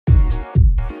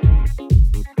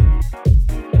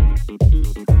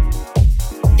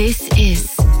This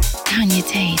is Tanya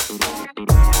Tate.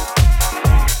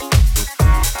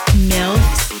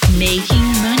 MILFs Making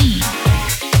Money.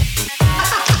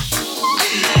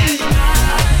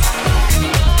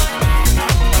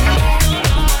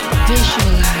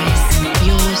 Visualize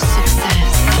your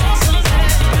success.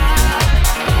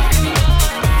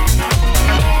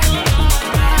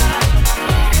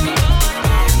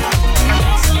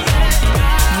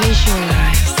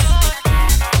 Visualize.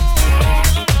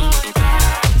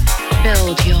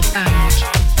 Build your bank.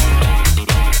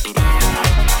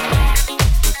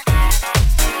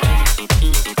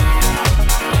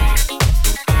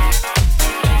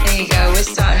 There you go, we're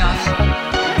starting off.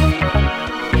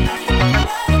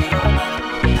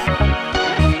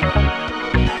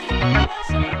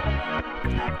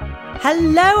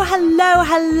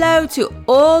 Hello to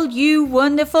all you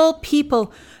wonderful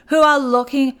people who are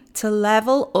looking to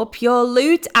level up your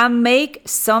loot and make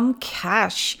some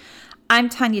cash. I'm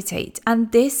Tanya Tate,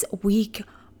 and this week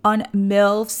on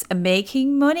MILFs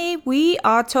Making Money, we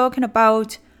are talking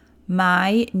about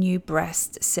my new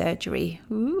breast surgery.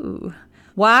 Ooh.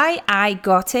 Why I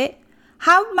got it,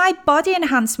 how my body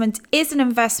enhancement is an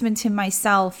investment in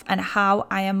myself, and how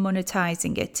I am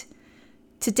monetizing it.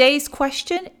 Today's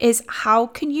question is, how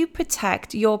can you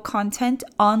protect your content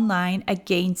online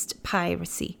against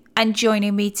piracy? And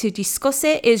joining me to discuss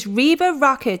it is Reba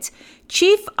Rocket,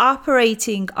 Chief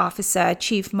Operating Officer,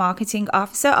 Chief Marketing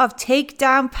Officer of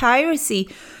Takedown Piracy,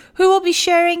 who will be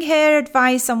sharing her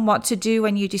advice on what to do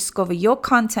when you discover your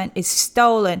content is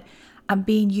stolen and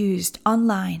being used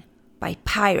online by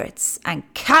pirates and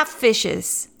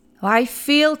catfishers. I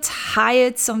feel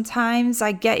tired sometimes.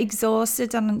 I get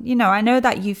exhausted, and I know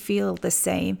that you feel the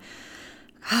same.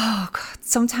 Oh God,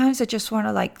 sometimes I just want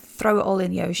to throw it all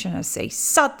in the ocean and say,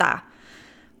 sod that.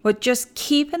 But just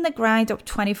keeping the grind up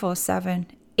 24/7,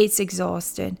 it's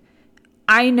exhausting.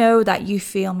 I know that you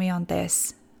feel me on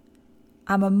this.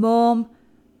 I'm a mom.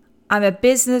 I'm a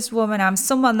businesswoman. I'm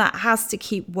someone that has to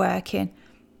keep working.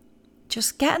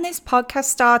 Just getting this podcast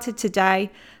started today,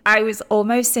 I was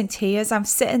almost in tears. I'm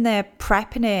sitting there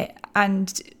prepping it,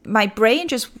 and my brain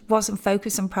just wasn't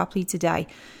focusing properly today.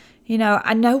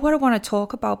 I know what I want to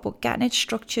talk about, but getting it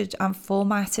structured and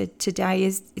formatted today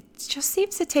it just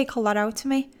seems to take a lot out of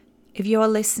me. If you're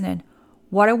listening,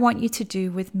 what I want you to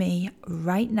do with me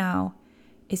right now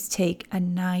is take a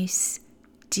nice,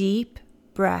 deep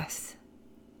breath.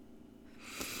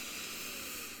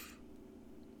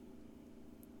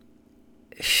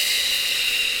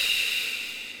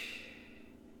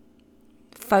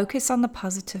 Focus on the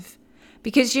positive,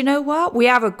 because you know what? We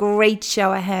have a great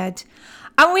show ahead,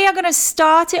 and we are going to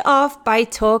start it off by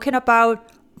talking about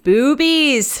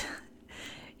boobies.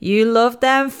 You love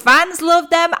them, fans love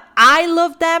them, I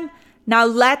love them. Now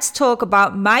let's talk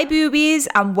about my boobies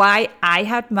and why I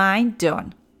had mine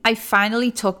done. I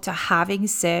finally took to having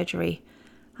surgery.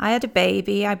 I had a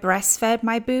baby, I breastfed.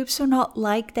 My boobs are not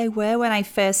like they were when I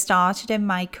first started in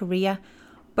my career,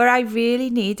 but I really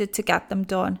needed to get them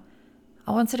done.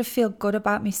 I wanted to feel good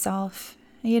about myself.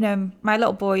 My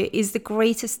little boy is the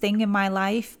greatest thing in my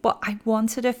life, but I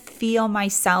wanted to feel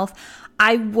myself.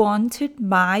 I wanted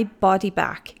my body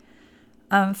back.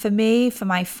 For me, for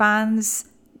my fans,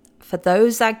 for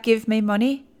those that give me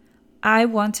money, I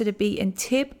wanted to be in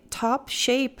tip-top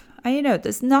shape. And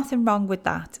there's nothing wrong with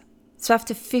that. So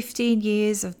after 15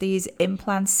 years of these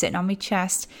implants sitting on my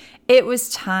chest, it was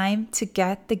time to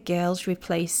get the girls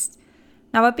replaced.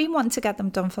 Now, I've been wanting to get them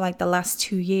done for the last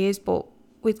 2 years, but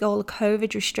with all the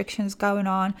COVID restrictions going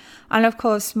on, and of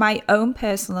course, my own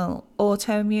personal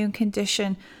autoimmune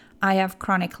condition, I have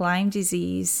chronic Lyme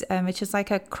disease, which is like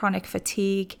a chronic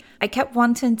fatigue. I kept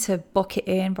wanting to book it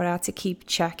in, but I had to keep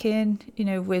checking,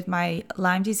 with my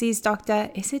Lyme disease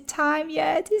doctor. Is it time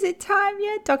yet? Is it time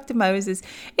yet, Dr. Moses?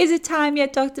 Is it time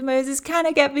yet, Dr. Moses? Can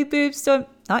I get my boobs done?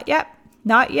 Not yet.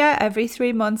 Not yet. Every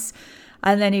 3 months.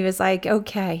 And then he was like,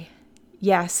 okay.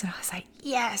 Yes. And I was like,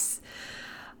 yes.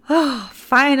 Oh,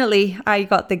 finally, I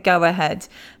got the go-ahead.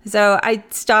 So I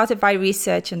started by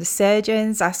researching the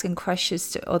surgeons, asking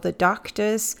questions to other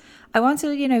doctors. I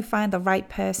wanted to, find the right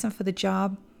person for the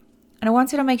job. And I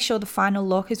wanted to make sure the final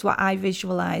look is what I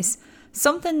visualize.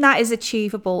 Something that is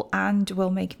achievable and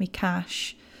will make me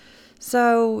cash.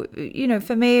 So,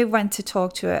 for me, I went to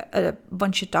talk to a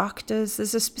bunch of doctors.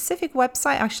 There's a specific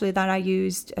website, actually, that I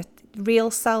used,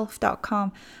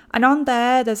 realself.com. And on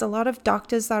there's a lot of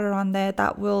doctors that are on there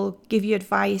that will give you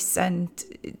advice and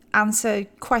answer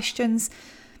questions.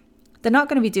 They're not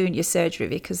going to be doing your surgery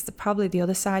because they're probably the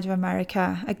other side of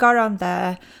America. I got on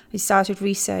there, I started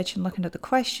researching, looking at the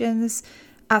questions,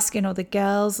 asking other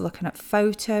girls, looking at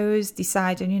photos,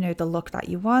 deciding, the look that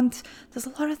you want. There's a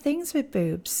lot of things with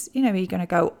boobs. Are you going to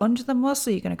go under the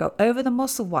muscle? Are you going to go over the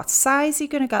muscle? What size are you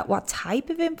going to get? What type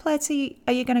of implants are you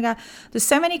going to get? There's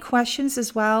so many questions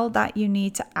as well that you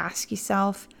need to ask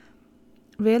yourself.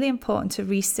 Really important to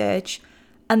research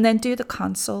and then do the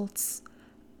consults.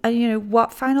 And,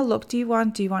 what final look do you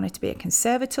want? Do you want it to be a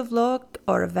conservative look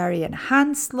or a very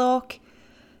enhanced look?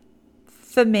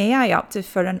 For me, I opted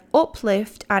for an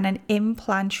uplift and an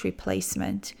implant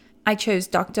replacement. I chose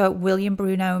Dr. William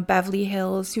Bruno in Beverly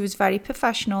Hills, who was very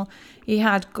professional. He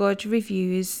had good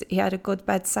reviews. He had a good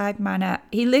bedside manner.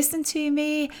 He listened to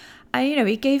me. And,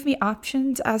 he gave me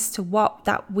options as to what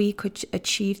that we could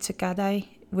achieve together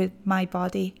with my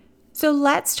body. So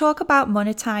let's talk about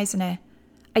monetizing it.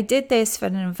 I did this for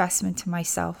an investment in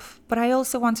myself, but I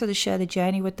also wanted to share the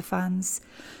journey with the fans.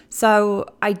 So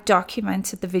I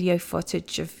documented the video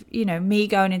footage of, me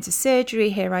going into surgery.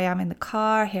 Here I am in the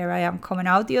car. Here I am coming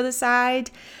out the other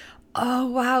side. Oh,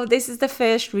 wow, this is the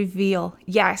first reveal.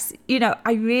 Yes,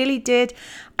 I really did.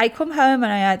 I come home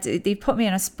and they put me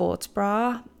in a sports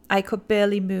bra. I could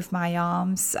barely move my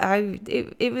arms.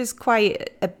 It was quite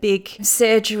a big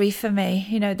surgery for me.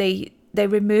 They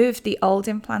removed the old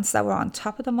implants that were on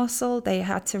top of the muscle. They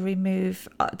had to remove,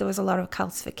 there was a lot of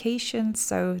calcification.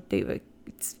 So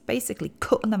it's basically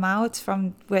cutting them out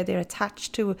from where they're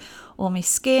attached to all my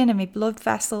skin and my blood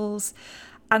vessels.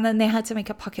 And then they had to make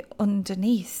a pocket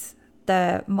underneath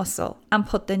the muscle and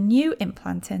put the new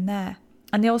implant in there.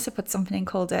 And they also put something in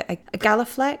called a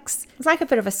Galaflex. It's like a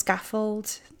bit of a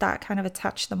scaffold that kind of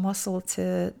attached the muscle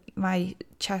to my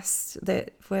chest,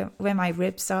 where my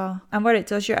ribs are. And what it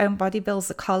does, your own body builds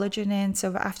the collagen in.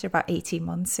 So after about 18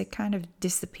 months, it kind of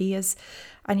disappears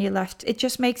and you're left. It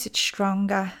just makes it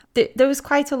stronger. There was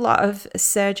quite a lot of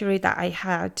surgery that I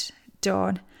had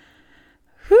done.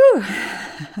 Whew.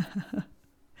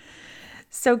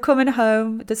 So coming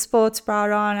home, the sports bra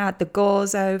on, I had the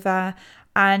gauze over.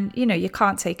 And, you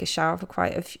can't take a shower for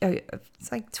quite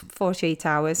it's like 48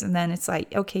 hours. And then it's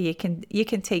like, okay, you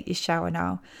can take your shower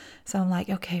now. So I'm like,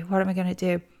 okay, what am I going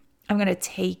to do? I'm going to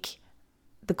take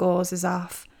the gauzes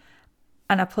off.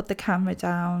 And I put the camera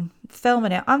down,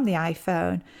 filming it on the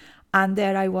iPhone. And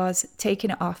there I was, taking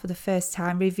it off for the first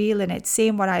time, revealing it,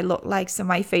 seeing what I looked like. So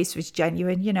my face was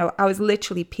genuine. I was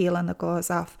literally peeling the gauze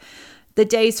off. The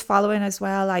days following as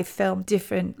well, I filmed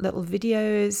different little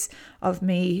videos of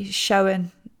me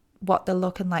showing what they're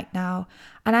looking like now.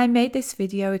 And I made this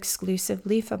video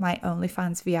exclusively for my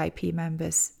OnlyFans VIP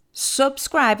members.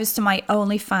 Subscribers to my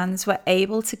OnlyFans were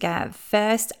able to get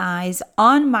first eyes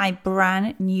on my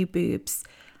brand new boobs.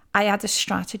 I had a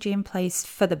strategy in place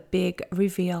for the big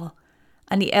reveal.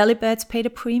 And the early birds paid a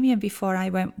premium before I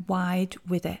went wide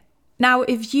with it. Now,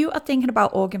 if you are thinking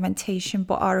about augmentation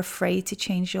but are afraid to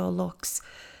change your looks,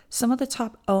 some of the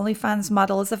top OnlyFans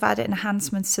models have added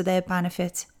enhancements to their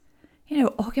benefit.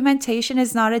 Augmentation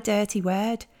is not a dirty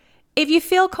word. If you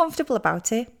feel comfortable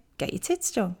about it, get your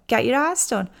tits done, get your ass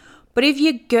done. But if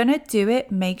you're gonna do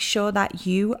it, make sure that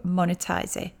you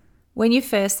monetize it. When you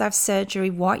first have surgery,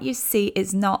 what you see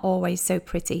is not always so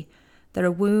pretty. There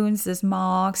are wounds, there's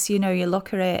marks, you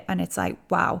look at it and it's like,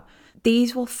 wow,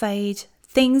 these will fade.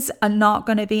 Things are not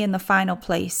going to be in the final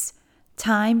place.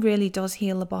 Time really does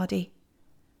heal the body.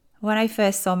 When I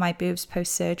first saw my boobs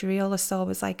post-surgery, all I saw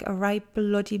was like a right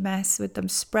bloody mess with them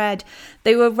spread.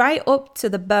 They were right up to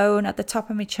the bone at the top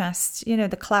of my chest,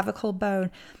 the clavicle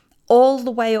bone, all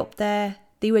the way up there.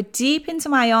 They were deep into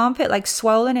my armpit, like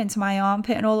swollen into my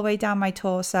armpit and all the way down my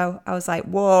torso. I was like,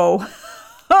 whoa.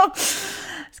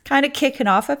 It's kind of kicking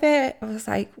off a bit. I was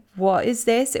like, what is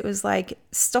this? It was like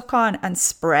stuck on and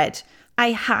spread.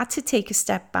 I had to take a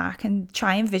step back and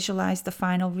try and visualize the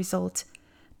final result.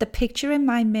 The picture in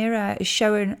my mirror is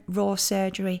showing raw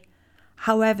surgery.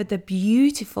 However, the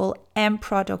beautiful end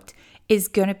product is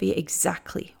going to be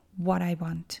exactly what I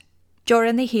want.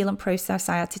 During the healing process,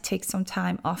 I had to take some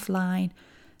time offline.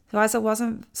 So as I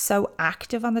wasn't so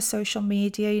active on the social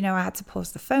media, I had to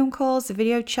pause the phone calls, the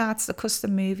video chats, the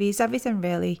custom movies, everything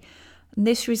really. And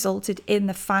this resulted in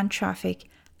the fan traffic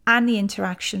and the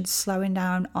interactions slowing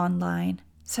down online.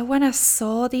 So when I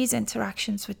saw these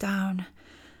interactions were down,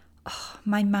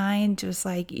 my mind was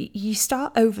like, you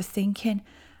start overthinking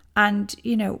and,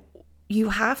 you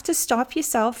have to stop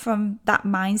yourself from that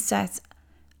mindset.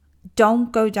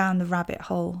 Don't go down the rabbit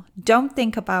hole. Don't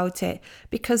think about it,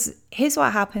 because here's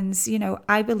what happens.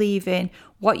 I believe in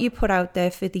what you put out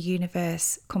there for the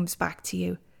universe comes back to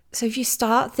you. So if you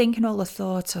start thinking all the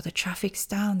thoughts, the traffic's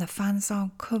down, the fans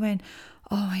aren't coming,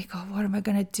 oh my God, what am I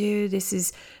going to do? This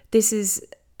is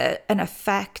an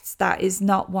effect that is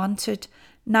not wanted.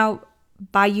 Now,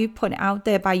 by you putting it out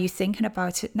there, by you thinking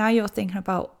about it, now you're thinking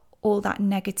about all that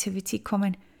negativity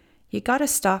coming. You got to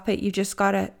stop it. You just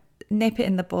got to nip it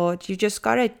in the bud. You just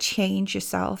got to change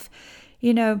yourself.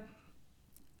 You know,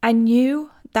 I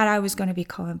knew that I was going to be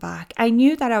coming back. I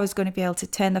knew that I was going to be able to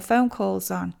turn the phone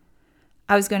calls on.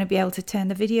 I was going to be able to turn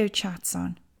the video chats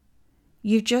on.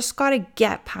 You just got to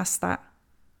get past that.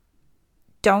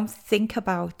 Don't think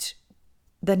about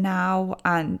the now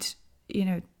and, you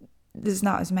know, there's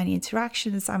not as many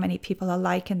interactions, how many people are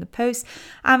liking the post,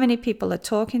 how many people are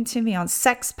talking to me on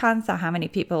Sex Panther, how many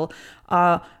people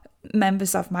are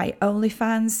members of my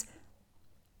OnlyFans.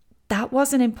 That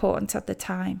wasn't important at the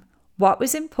time. What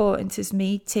was important is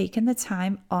me taking the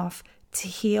time off to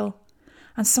heal.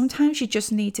 And sometimes you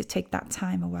just need to take that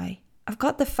time away. I've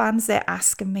got the fans there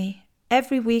asking me.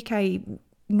 Every week I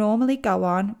normally go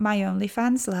on my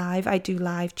OnlyFans live. I do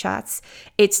live chats.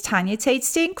 It's Tanya Tate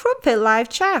Steen Crumpet live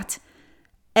chat.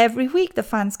 Every week the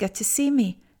fans get to see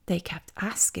me. They kept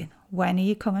asking, when are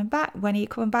you coming back? When are you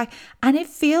coming back? And it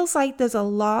feels like there's a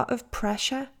lot of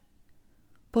pressure.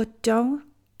 But don't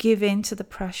give in to the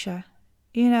pressure.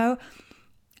 You know,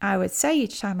 I would say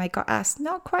each time I got asked,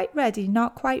 not quite ready,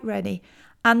 not quite ready.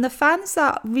 And the fans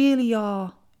that really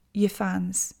are your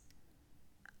fans,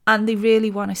 and they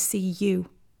really want to see you,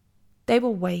 they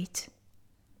will wait.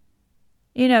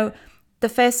 You know, the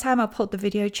first time I put the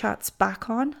video chats back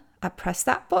on, I pressed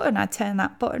that button, I turned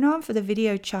that button on for the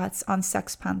video chats on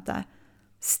Sex Panther.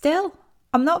 Still,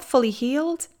 I'm not fully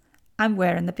healed. I'm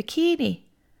wearing the bikini.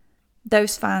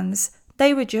 Those fans,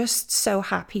 they were just so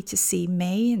happy to see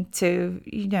me and to,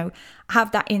 you know,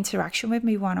 have that interaction with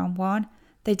me one-on-one.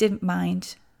 They didn't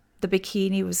mind. The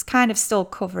bikini was kind of still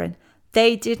covering.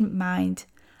 They didn't mind.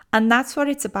 And that's what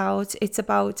it's about. It's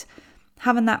about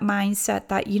having that mindset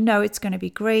that you know it's going to be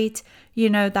great. You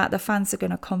know that the fans are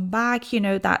going to come back. You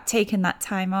know that taking that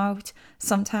time out,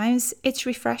 sometimes it's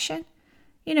refreshing.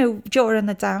 You know, during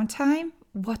the downtime,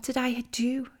 what did I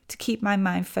do to keep my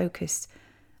mind focused?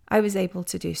 I was able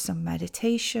to do some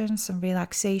meditation, some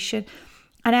relaxation.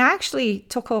 And I actually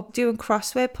took up doing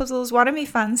crossword puzzles. One of my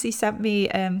fans, he sent me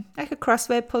like a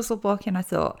crossword puzzle book. And I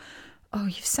thought, oh,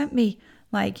 you've sent me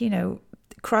like, you know,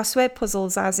 crossword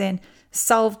puzzles as in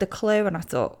solve the clue. And I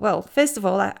thought, well, first of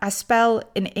all, I spell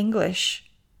in English,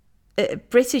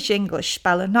 British English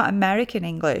spelling, not American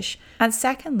English. And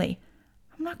secondly,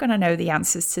 I'm not going to know the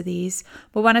answers to these.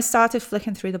 But when I started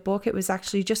flicking through the book, it was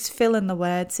actually just filling the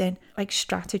words in, like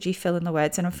strategy, filling the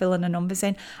words in and filling the numbers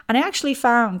in. And I actually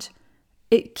found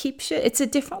it keeps you, it's a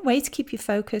different way to keep you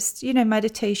focused. You know,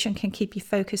 meditation can keep you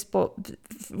focused, but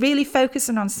really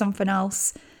focusing on something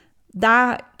else,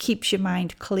 that keeps your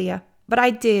mind clear. But I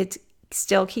did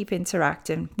still keep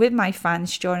interacting with my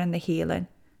fans during the healing.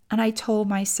 And I told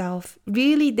myself,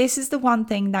 really, this is the one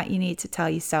thing that you need to tell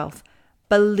yourself.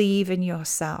 Believe in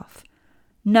yourself.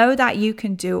 Know that you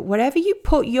can do it. Whatever you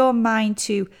put your mind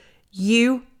to,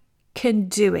 you can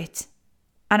do it.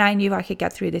 And I knew I could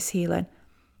get through this healing.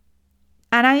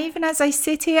 And even as I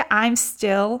sit here, I'm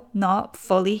still not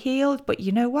fully healed. But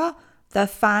you know what? The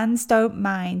fans don't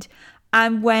mind.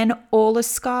 And when all the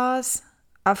scars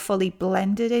are fully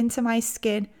blended into my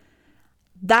skin,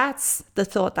 that's the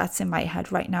thought that's in my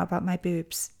head right now about my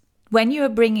boobs. When you are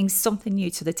bringing something new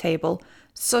to the table,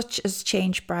 such as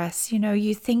changed breasts, you know,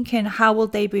 you're thinking, how will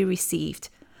they be received?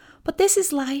 But this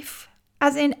is life.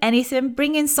 As in anything,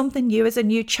 bringing something new is a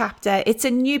new chapter. It's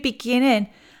a new beginning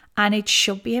and it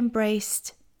should be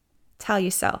embraced. Tell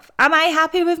yourself, am I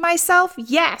happy with myself?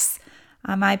 Yes.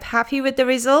 Am I happy with the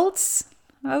results?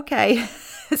 Okay.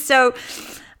 So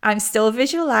I'm still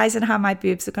visualizing how my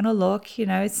boobs are going to look. You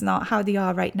know, it's not how they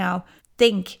are right now.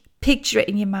 Think, picture it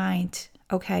in your mind.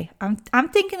 Okay, I'm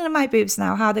thinking of my boobs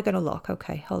now, how they're going to look.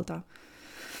 Okay, hold on.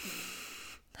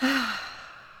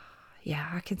 Yeah,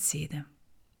 I can see them.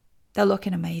 They're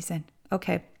looking amazing.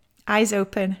 Okay, eyes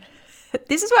open.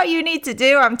 This is what you need to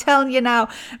do. I'm telling you now.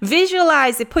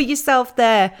 Visualize it. Put yourself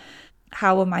there.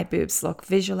 How will my boobs look?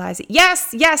 Visualize it.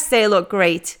 Yes, they look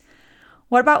great.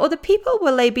 What about other people?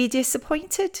 Will they be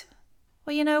disappointed?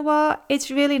 Well, you know what? It's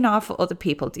really not for other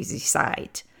people to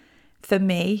decide. For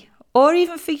me, or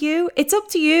even for you, it's up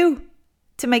to you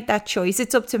to make that choice.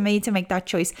 It's up to me to make that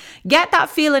choice. Get that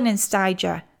feeling inside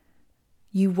you.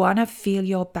 You want to feel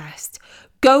your best.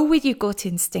 Go with your gut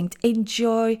instinct.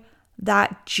 Enjoy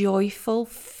that joyful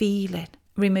feeling.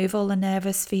 Remove all the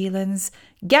nervous feelings.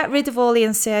 Get rid of all the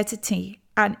uncertainty.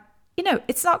 And, you know,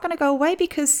 it's not going to go away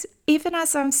because even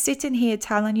as I'm sitting here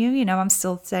telling you, you know, I'm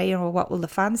still saying, well, what will the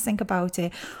fans think about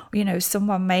it? You know,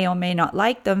 someone may or may not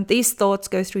like them. These thoughts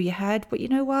go through your head. But you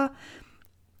know what?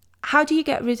 How do you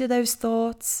get rid of those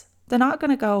thoughts? They're not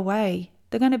going to go away.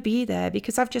 They're going to be there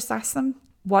because I've just asked them.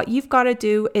 What you've got to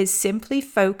do is simply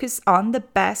focus on the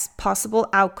best possible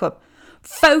outcome.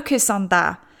 Focus on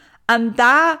that. And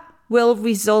that will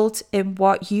result in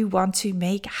what you want to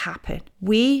make happen.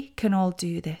 We can all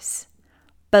do this.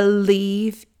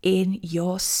 Believe in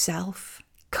yourself.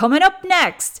 Coming up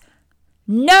next.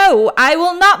 No, I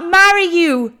will not marry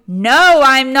you. No,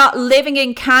 I'm not living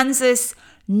in Kansas.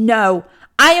 No,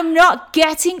 I am not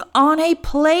getting on a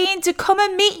plane to come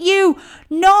and meet you.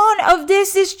 None of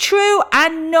this is true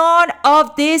and none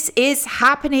of this is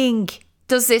happening.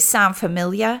 Does this sound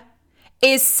familiar?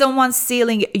 Is someone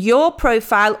stealing your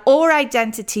profile or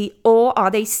identity, or are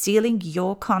they stealing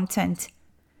your content?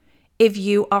 If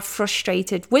you are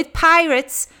frustrated with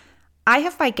pirates, I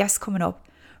have my guest coming up.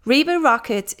 Reba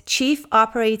Rockett, Chief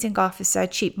Operating Officer,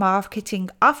 Chief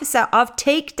Marketing Officer of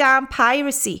Takedown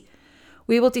Piracy.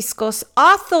 We will discuss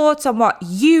our thoughts on what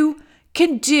you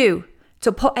can do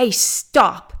to put a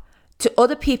stop to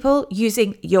other people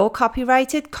using your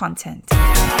copyrighted content.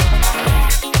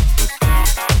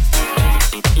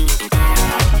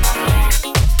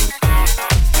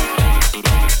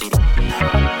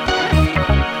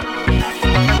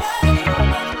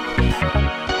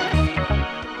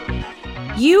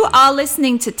 You are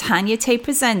listening to Tanya Tate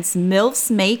Presents MILFs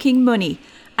Making Money,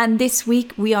 and this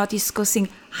week we are discussing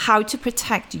how to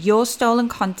protect your stolen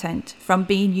content from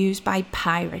being used by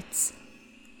pirates.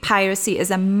 Piracy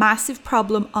is a massive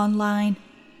problem online.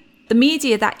 The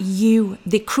media that you,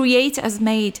 the creator, has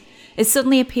made is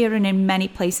suddenly appearing in many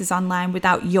places online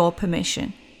without your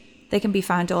permission. They can be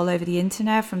found all over the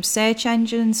internet, from search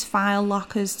engines, file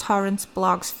lockers, torrents,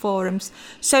 blogs, forums,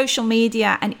 social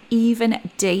media, and even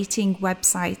dating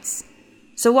websites.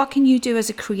 So what can you do as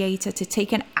a creator to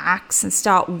take an axe and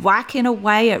start whacking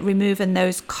away at removing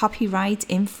those copyright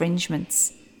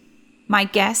infringements? My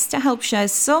guest to help share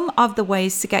some of the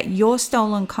ways to get your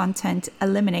stolen content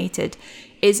eliminated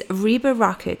is Reba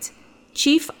Rockett,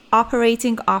 Chief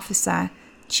Operating Officer,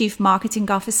 Chief Marketing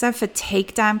Officer for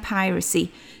Takedown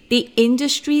Piracy, the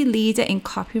industry leader in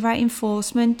copyright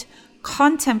enforcement,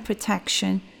 content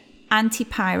protection,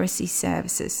 anti-piracy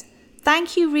services.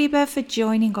 Thank you, Reba, for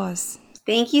joining us.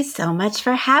 Thank you so much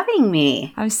for having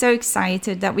me. I'm so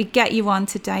excited that we get you on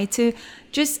today to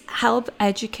just help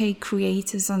educate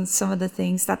creators on some of the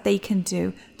things that they can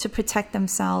do to protect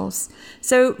themselves.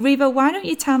 So, Reba, why don't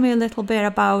you tell me a little bit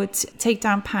about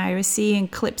Takedown Piracy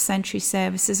and Clip Sentry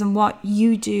services and what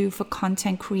you do for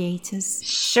content creators?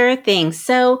 Sure thing.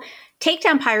 So,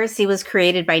 Takedown Piracy was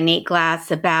created by Nate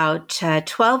Glass about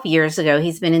 12 years ago.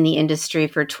 He's been in the industry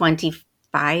for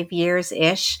 25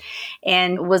 years-ish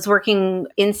and was working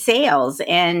in sales.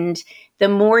 And the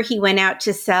more he went out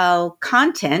to sell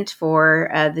content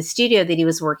for the studio that he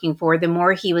was working for, the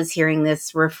more he was hearing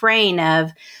this refrain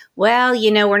of, well, you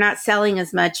know, we're not selling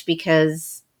as much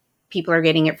because people are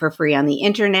getting it for free on the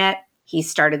internet. He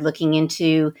started looking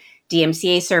into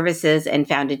DMCA services and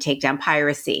founded Takedown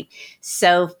Piracy.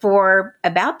 So for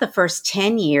about the first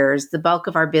 10 years, the bulk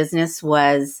of our business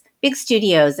was big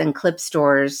studios and clip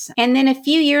stores. And then a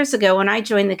few years ago, when I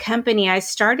joined the company, I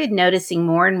started noticing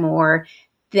more and more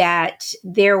that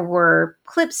there were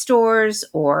clip stores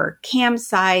or cam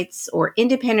sites or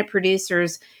independent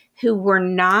producers who were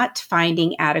not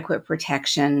finding adequate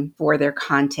protection for their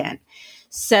content.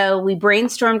 So we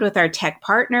brainstormed with our tech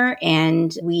partner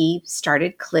and we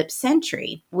started Clip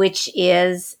Sentry, which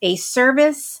is a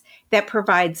service that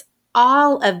provides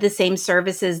all of the same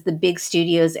services the big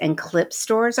studios and clip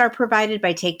stores are provided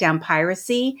by Takedown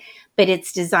Piracy, but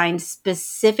it's designed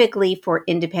specifically for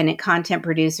independent content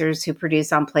producers who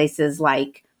produce on places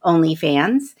like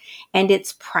OnlyFans, and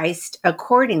it's priced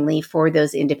accordingly for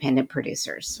those independent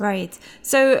producers. Right.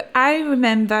 So I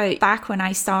remember back when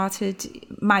I started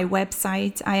my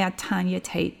website, I had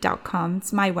tanyatate.com.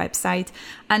 It's my website.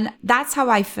 And that's how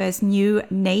I first knew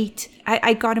Nate.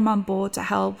 I got him on board to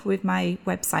help with my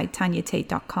website,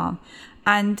 tanyatate.com.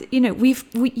 And, you know,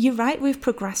 you're right, we've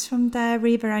progressed from there,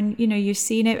 Reba, and, you know, you've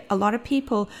seen it. A lot of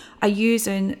people are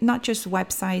using not just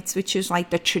websites, which is like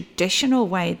the traditional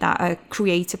way that a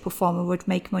creator performer would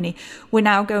make money. We're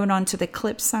now going on to the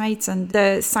clip sites and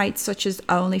the sites such as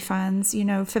OnlyFans. You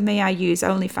know, for me, I use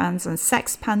OnlyFans and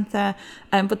SextPanther,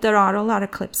 but there are a lot of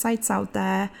clip sites out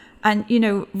there. And, you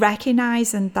know,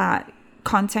 recognizing that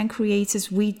content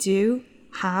creators, we do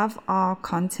have our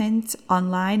content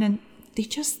online and they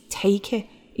just take it,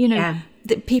 you know,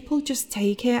 the people just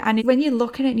take it. And when you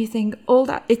look at it and you think, oh,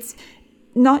 that it's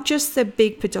not just the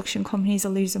big production companies are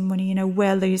losing money, you know,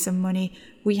 we're losing money.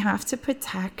 We have to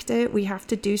protect it. We have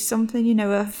to do something. You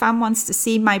know, if a fan wants to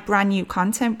see my brand new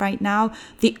content right now,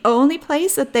 the only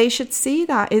place that they should see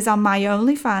that is on my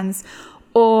OnlyFans.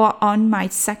 or on my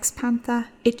Sex Panther.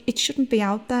 It shouldn't be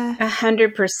out there.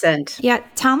 100%. Yeah,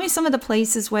 tell me some of the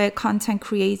places where content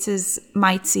creators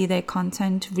might see their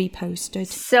content reposted.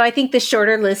 So I think the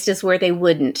shorter list is where they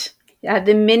wouldn't.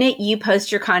 The minute you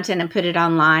post your content and put it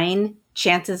online,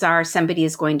 chances are somebody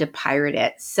is going to pirate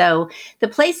it. So the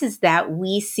places that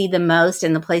we see the most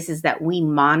and the places that we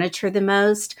monitor the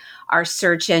most are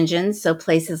search engines. So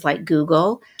places like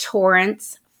Google,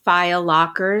 torrents, file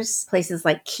lockers, places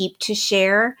like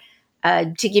Keep2Share.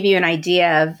 To give you an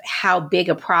idea of how big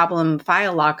a problem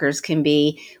file lockers can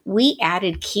be, we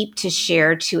added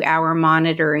Keep2Share to our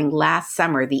monitoring last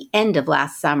summer, the end of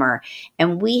last summer,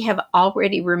 and we have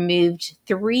already removed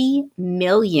 3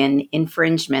 million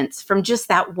infringements from just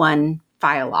that one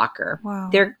file locker. Wow.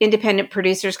 Their independent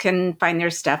producers can find their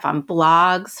stuff on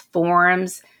blogs,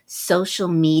 forums, social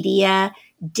media,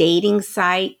 dating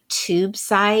site, tube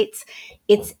sites.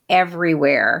 It's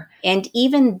everywhere. And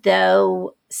even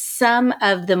though some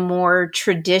of the more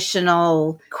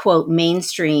traditional, quote,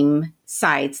 mainstream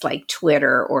sites like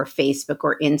Twitter or Facebook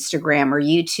or Instagram or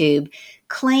YouTube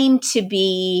claim to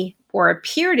be or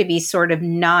appear to be sort of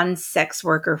non-sex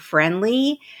worker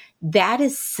friendly, that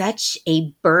is such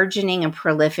a burgeoning and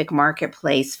prolific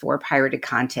marketplace for pirated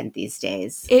content these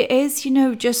days. It is,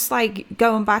 just like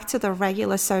going back to the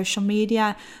regular social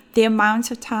media, the amount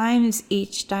of times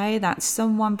each day that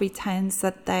someone pretends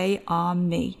that they are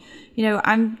me.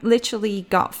 I'm literally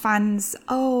got fans,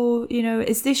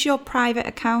 is this your private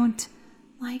account?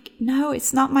 Like, no,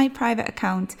 it's not my private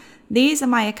account. These are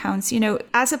my accounts.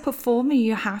 As a performer,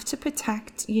 you have to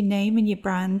protect your name and your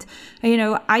brand.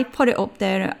 I put it up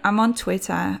there. I'm on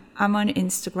Twitter. I'm on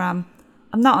Instagram.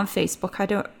 I'm not on Facebook.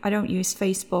 I don't use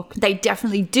Facebook. They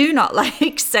definitely do not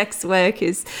like sex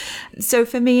workers. So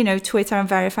for me, Twitter, I'm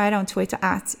verified on Twitter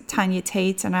at Tanya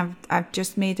Tate, and I've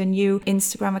just made a new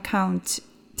Instagram account,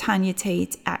 Tanya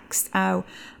Tate XO.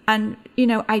 And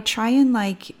I try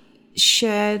and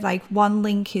share one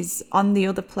link is on the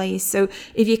other place, so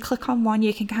if you click on one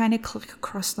you can kind of click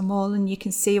across them all and you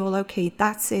can see, well, okay,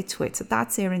 that's their Twitter,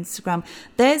 that's their Instagram,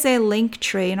 there's a link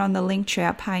tree, and on the link tree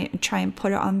I try and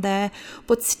put it on there.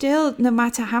 But still, no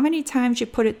matter how many times you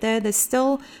put it there, there's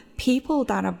still people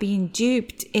that are being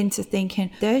duped into thinking,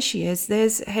 there she is,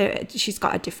 there's her, she's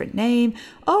got a different name.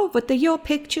 Oh, but they're your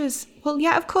pictures. Well,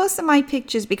 yeah, of course they're my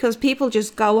pictures, because people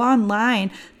just go online,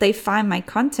 they find my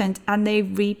content and they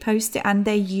repost it and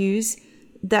they use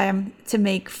them to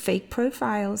make fake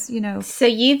profiles, So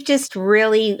you've just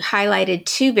really highlighted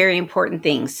two very important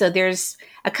things. So there's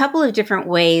a couple of different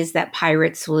ways that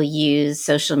pirates will use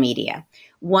social media.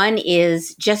 One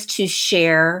is just to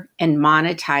share and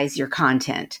monetize your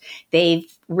content.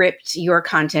 They've ripped your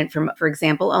content from, for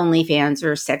example, OnlyFans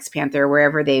or Sex Panther,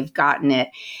 wherever they've gotten it,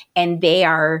 and they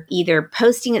are either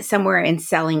posting it somewhere and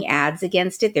selling ads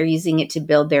against it. They're using it to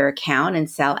build their account and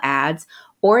sell ads,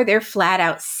 or they're flat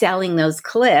out selling those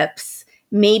clips,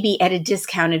 maybe at a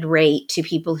discounted rate to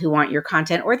people who want your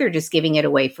content, or they're just giving it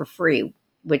away for free,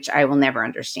 which I will never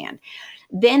understand.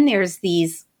 Then there's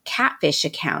these catfish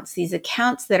accounts, these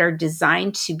accounts that are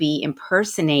designed to be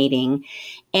impersonating,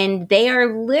 and they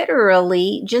are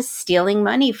literally just stealing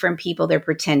money from people. They're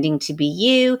pretending to be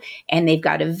you, and they've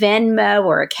got a Venmo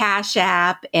or a Cash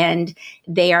App, and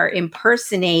they are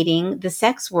impersonating the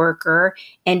sex worker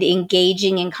and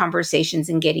engaging in conversations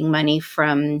and getting money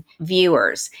from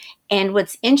viewers. And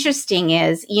what's interesting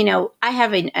is, I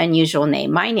have an unusual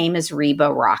name. My name is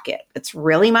Reba Rocket. It's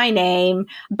really my name.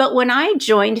 But when I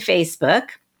joined Facebook,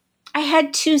 I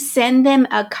had to send them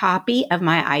a copy of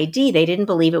my ID. They didn't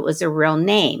believe it was a real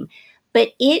name.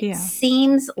 But it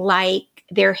seems like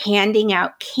they're handing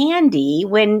out candy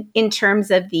when, in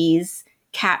terms of these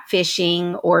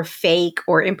catfishing or fake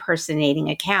or impersonating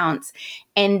accounts,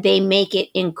 and they make it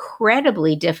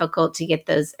incredibly difficult to get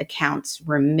those accounts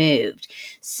removed.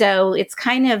 So it's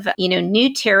kind of,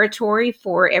 new territory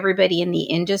for everybody in the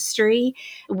industry.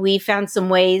 We found some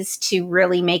ways to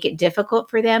really make it difficult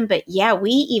for them. But yeah,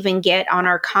 we even get on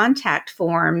our contact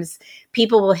forms,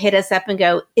 people will hit us up and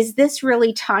go, is this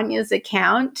really Tanya's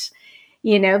account?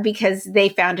 Because they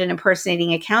found an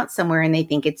impersonating account somewhere and they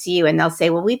think it's you. And they'll say,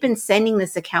 well, we've been sending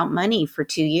this account money for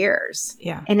 2 years.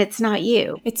 Yeah. And it's not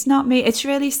you. It's not me. It's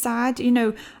really sad.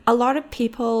 A lot of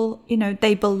people,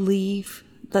 they believe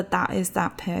that is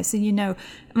that person.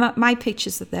 My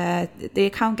pictures are there, the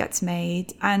account gets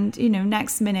made, and,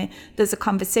 next minute there's a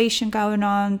conversation going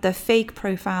on, the fake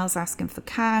profiles asking for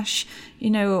cash.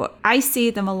 I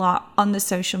see them a lot on the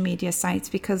social media sites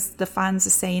because the fans are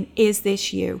saying, is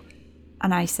this you?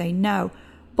 And I say no.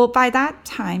 But by that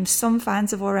time, some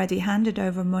fans have already handed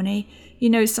over money.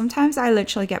 Sometimes I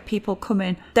literally get people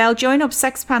coming. They'll join up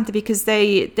Sex Panther because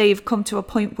they've come to a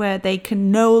point where they can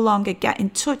no longer get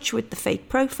in touch with the fake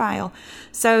profile.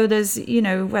 So there's,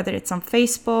 whether it's on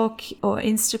Facebook or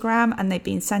Instagram, and they've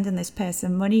been sending this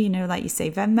person money, like you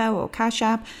say, Venmo or Cash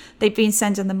App, they've been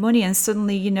sending the money, and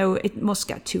suddenly, it must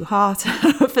get too hard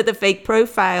for the fake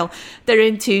profile. They're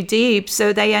in too deep.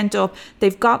 So they end up,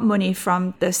 they've got money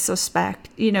from the suspect,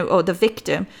 or the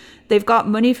victim. They've got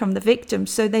money from the victim,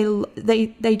 so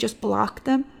they just block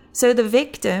them. So the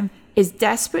victim is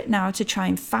desperate now to try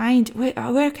and find,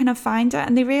 where can I find her?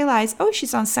 And they realize, oh,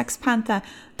 she's on Sex Panther.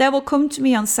 They will come to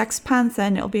me on Sex Panther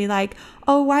and it'll be like,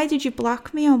 oh, why did you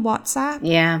block me on WhatsApp?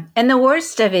 Yeah. And the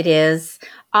worst of it is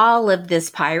all of this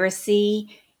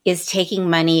piracy is taking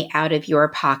money out of your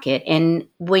pocket. And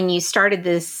when you started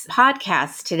this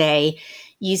podcast today,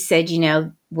 you said,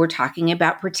 we're talking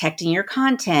about protecting your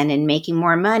content and making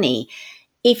more money.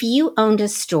 If you owned a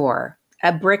store,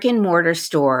 a brick and mortar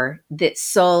store that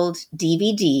sold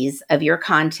DVDs of your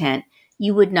content,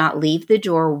 you would not leave the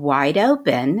door wide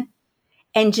open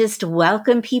and just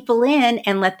welcome people in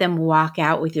and let them walk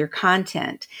out with your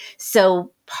content.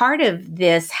 So part of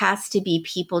this has to be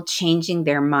people changing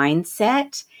their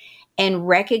mindset and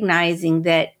recognizing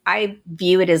that I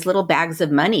view it as little bags of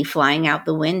money flying out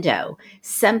the window.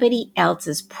 Somebody else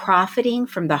is profiting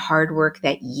from the hard work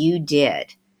that you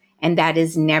did. And that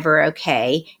is never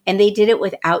okay. And they did it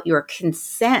without your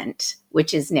consent,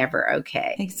 which is never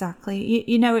okay. Exactly.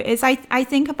 As I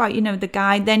think about, the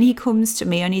guy, then he comes to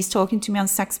me and he's talking to me on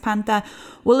Sex Panther.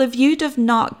 Well, if you'd have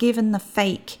not given the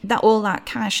fake all that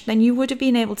cash, then you would have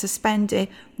been able to spend it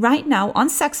right now on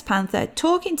Sex Panther,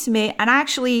 talking to me and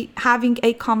actually having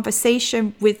a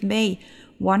conversation with me.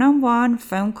 One-on-one,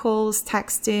 phone calls,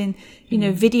 texting,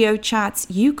 video chats.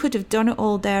 You could have done it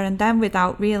all there and then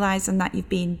without realizing that you've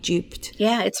been duped.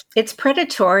 Yeah, it's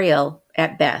predatorial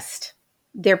at best.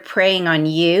 They're preying on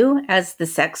you as the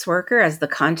sex worker, as the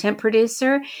content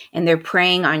producer, and they're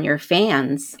preying on your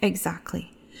fans. Exactly.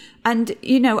 And,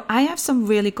 I have some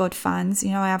really good fans. I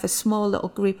have a small little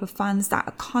group of fans that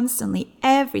are constantly,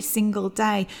 every single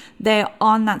day, they're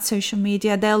on that social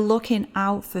media. They're looking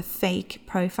out for fake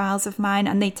profiles of mine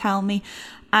and they tell me,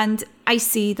 and I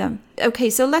see them. Okay,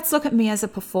 so let's look at me as a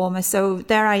performer. So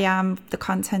there I am, the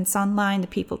content's online, the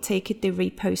people take it, they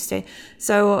repost it.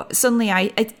 So suddenly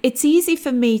it's easy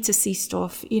for me to see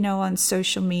stuff, on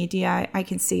social media. I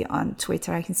can see it on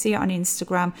Twitter, I can see it on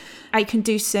Instagram, I can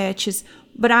do searches.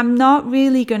 But I'm not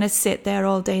really going to sit there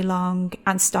all day long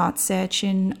and start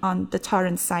searching on the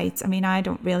torrent sites. I mean, I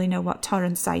don't really know what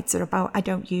torrent sites are about. I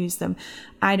don't use them.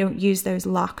 I don't use those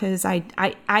lockers.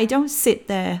 I don't sit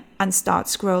there and start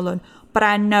scrolling. But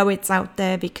I know it's out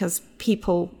there because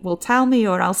people will tell me,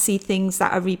 or I'll see things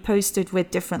that are reposted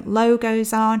with different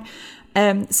logos on.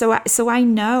 So I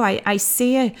know, I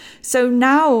see it. So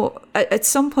now at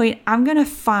some point, I'm going to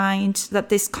find that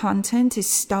this content is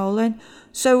stolen.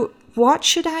 So what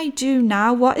should I do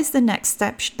now? What is the next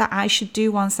step that I should do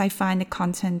once I find the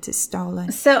content is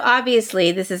stolen? So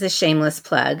obviously, this is a shameless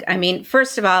plug. I mean,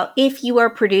 first of all, if you are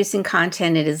producing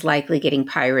content, it is likely getting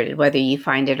pirated, whether you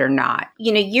find it or not.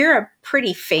 You're a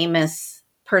pretty famous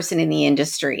person in the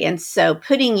industry. And so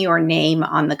putting your name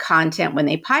on the content when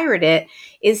they pirate it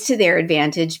is to their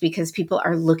advantage because people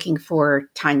are looking for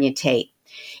Tanya Tate.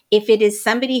 If it is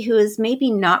somebody who is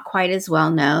maybe not quite as well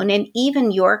known, and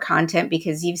even your content,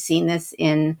 because you've seen this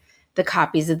in the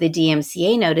copies of the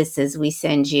DMCA notices we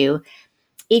send you,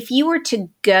 if you were to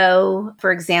go,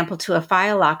 for example, to a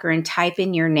file locker and type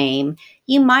in your name,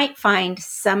 you might find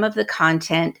some of the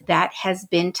content that has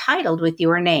been titled with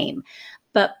your name.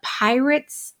 But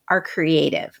pirates are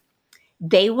creative.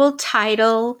 They will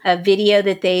title a video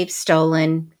that they've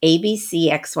stolen ABC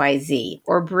XYZ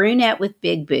or brunette with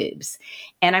big boobs.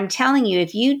 And I'm telling you,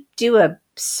 if you do a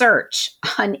search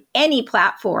on any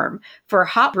platform for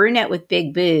hot brunette with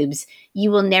big boobs, you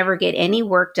will never get any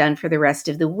work done for the rest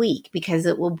of the week because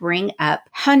it will bring up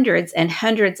hundreds and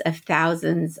hundreds of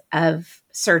thousands of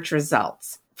search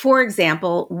results. For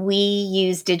example, we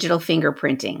use digital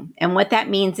fingerprinting. And what that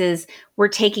means is we're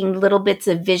taking little bits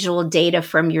of visual data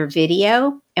from your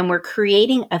video and we're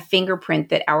creating a fingerprint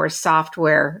that our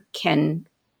software can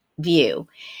view.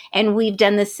 And we've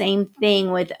done the same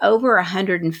thing with over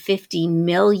 150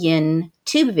 million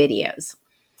tube videos.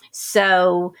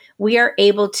 So we are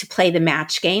able to play the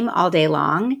match game all day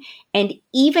long. And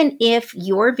even if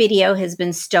your video has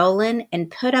been stolen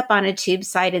and put up on a tube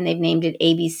site and they've named it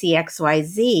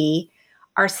ABCXYZ,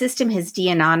 our system has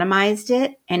de-anonymized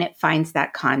it and it finds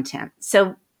that content.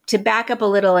 So to back up a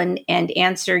little and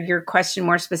answer your question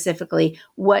more specifically,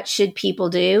 what should people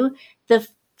do? The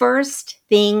first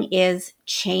thing is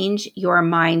change your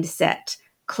mindset.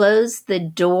 Close the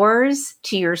doors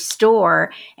to your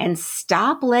store and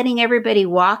stop letting everybody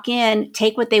walk in,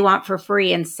 take what they want for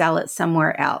free and sell it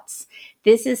somewhere else.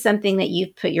 This is something that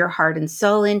you've put your heart and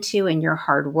soul into and your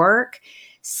hard work.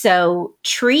 So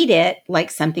treat it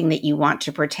like something that you want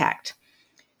to protect.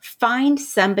 Find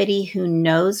somebody who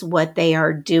knows what they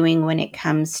are doing when it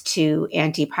comes to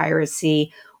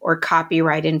anti-piracy or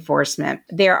copyright enforcement.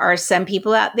 There are some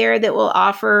people out there that will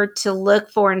offer to look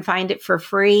for and find it for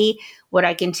free. What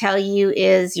I can tell you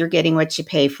is you're getting what you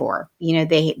pay for. You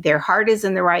know, their heart is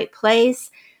in the right place,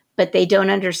 but they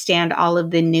don't understand all of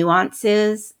the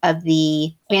nuances of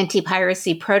the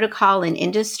anti-piracy protocol and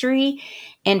industry.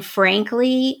 And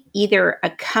frankly, either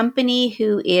a company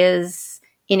who is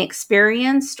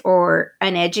inexperienced or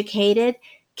uneducated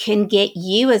can get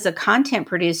you as a content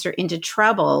producer into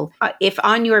trouble if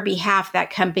on your behalf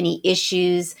that company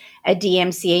issues a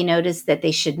DMCA notice that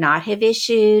they should not have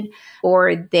issued,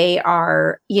 or they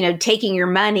are, taking your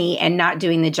money and not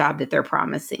doing the job that they're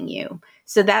promising you.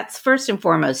 So that's first and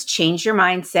foremost, change your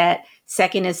mindset.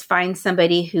 Second is find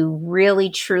somebody who really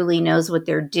truly knows what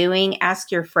they're doing. Ask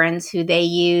your friends who they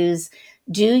use.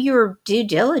 Do your due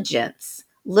diligence.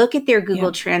 Look at their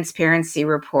Google Transparency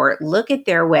Report. Look at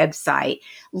their website.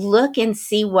 Look and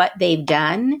see what they've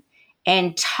done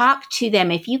and talk to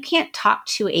them. If you can't talk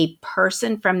to a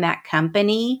person from that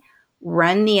company,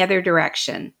 run the other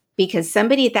direction, because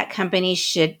somebody at that company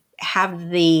should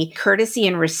have the courtesy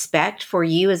and respect for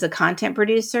you as a content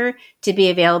producer to be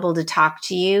available to talk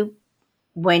to you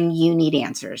when you need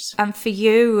answers. And for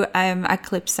you, at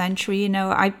Clip Century,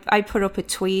 I put up a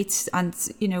tweet and,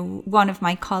 one of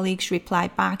my colleagues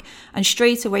replied back, and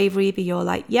straight away, Reba, you're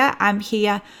like, yeah, I'm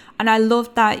here. And I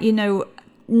love that,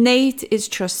 Nate is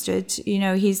trusted.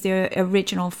 He's the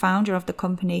original founder of the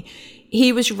company.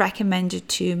 He was recommended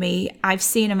to me. I've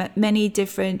seen him at many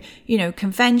different,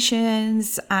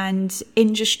 conventions and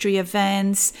industry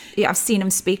events. I've seen him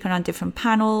speaking on different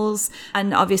panels.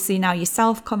 And obviously now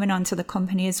yourself coming onto the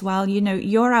company as well.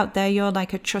 You're out there, you're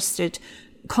like a trusted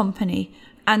company.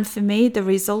 And for me, the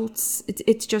results,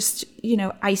 it's just,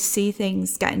 I see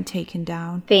things getting taken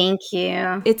down. Thank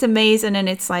you. It's amazing and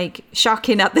it's like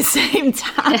shocking at the same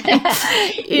time.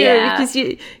 Because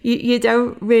you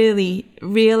don't really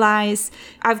realize.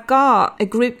 I've got a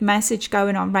group message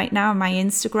going on right now on my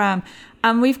Instagram,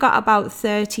 and we've got about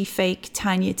 30 fake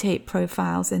Tanya Tate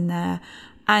profiles in there.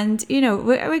 And,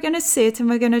 we're going to sit and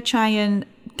we're going to try and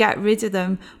get rid of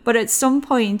them. But at some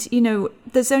point,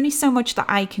 there's only so much that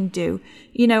I can do.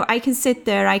 I can sit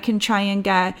there, I can try and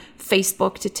get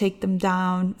Facebook to take them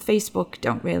down. Facebook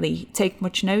don't really take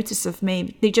much notice of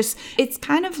me. It's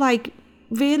kind of like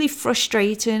really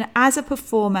frustrating as a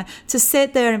performer to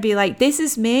sit there and be like, this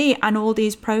is me, and all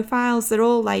these profiles, they're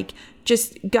all like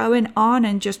just going on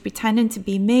and just pretending to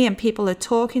be me, and people are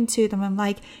talking to them. I'm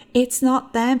like, it's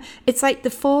not them. It's like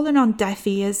they're falling on deaf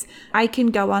ears. I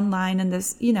can go online and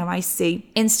there's, I see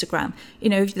Instagram,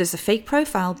 if there's a fake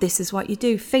profile, this is what you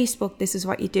do. Facebook, this is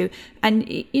what you do. And,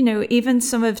 even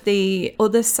some of the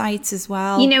other sites as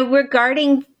well.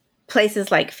 Regarding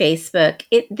places like Facebook,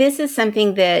 this is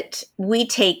something that we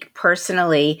take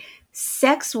personally.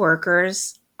 Sex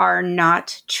workers are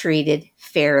not treated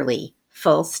fairly.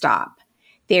 Full stop.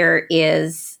 There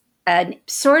is a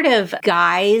sort of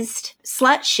guised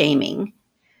slut shaming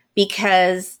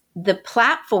because the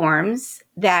platforms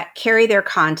that carry their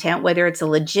content, whether it's a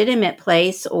legitimate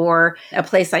place or a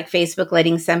place like Facebook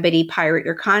letting somebody pirate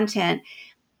your content,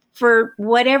 for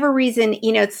whatever reason,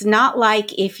 it's not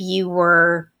like if you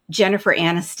were Jennifer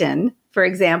Aniston, for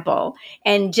example,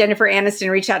 and Jennifer Aniston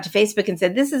reached out to Facebook and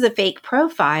said, this is a fake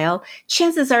profile,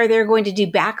 chances are they're going to do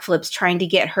backflips trying to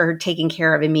get her taken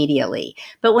care of immediately.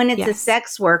 But when it's a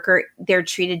sex worker, they're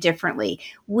treated differently.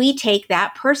 We take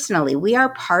that personally. We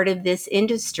are part of this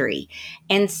industry.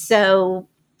 And so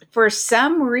for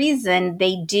some reason,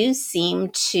 they do seem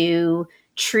to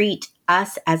treat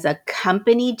us as a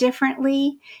company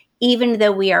differently. Even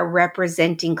though we are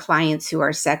representing clients who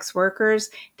are sex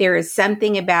workers, there is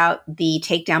something about the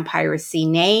Takedown Piracy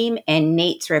name and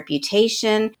Nate's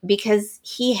reputation, because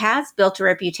he has built a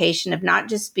reputation of not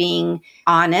just being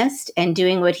honest and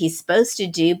doing what he's supposed to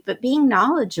do, but being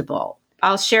knowledgeable.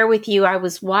 I'll share with you, I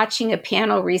was watching a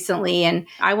panel recently, and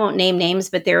I won't name names,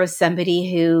 but there was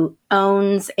somebody who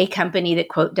owns a company that,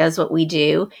 quote, does what we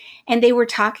do. And they were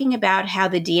talking about how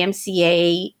the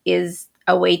DMCA is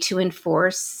a way to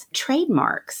enforce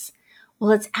trademarks.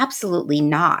 Well, it's absolutely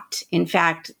not. In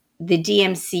fact, the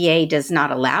DMCA does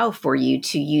not allow for you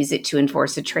to use it to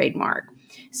enforce a trademark.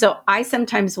 So I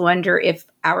sometimes wonder if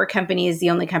our company is the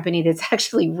only company that's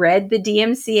actually read the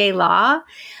DMCA law.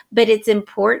 But it's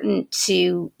important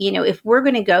to, if we're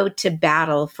going to go to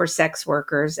battle for sex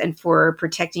workers and for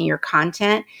protecting your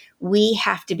content, we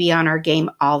have to be on our game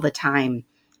all the time.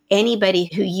 Anybody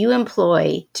who you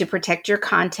employ to protect your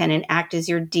content and act as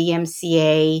your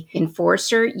DMCA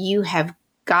enforcer, you have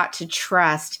got to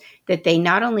trust that they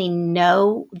not only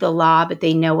know the law, but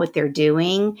they know what they're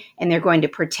doing, and they're going to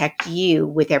protect you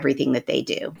with everything that they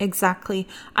do. Exactly.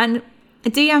 And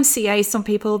DMCA, some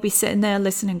people will be sitting there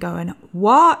listening going,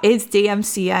 what is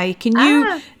DMCA? Can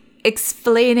you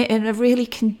explain it in a really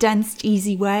condensed,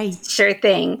 easy way? Sure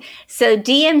thing. So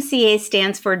DMCA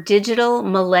stands for Digital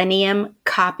Millennium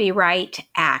Copyright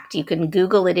Act. You can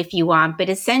Google it if you want, but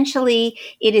essentially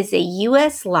it is a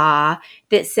U.S. law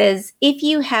that says if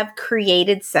you have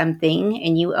created something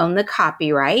and you own the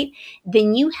copyright,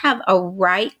 then you have a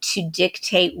right to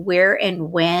dictate where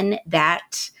and when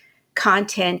that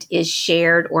content is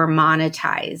shared or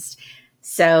monetized.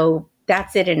 So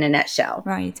that's it in a nutshell.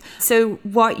 Right. So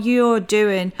what you're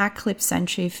doing at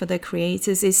ClipSentry for the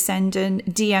creators is sending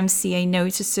DMCA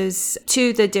notices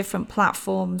to the different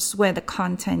platforms where the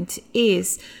content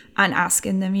is and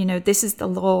asking them, this is the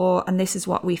law and this is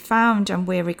what we found and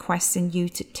we're requesting you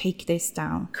to take this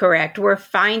down. Correct. We're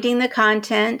finding the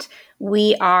content.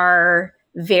 We are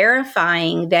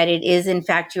verifying that it is in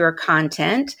fact your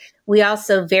content. We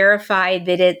also verify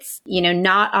that it's,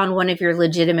 not on one of your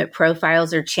legitimate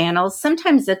profiles or channels.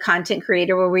 Sometimes the content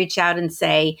creator will reach out and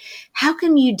say, how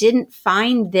come you didn't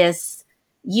find this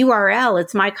URL?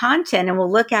 It's my content. And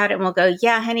we'll look at it and we'll go,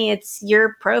 yeah, honey, it's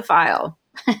your profile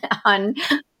on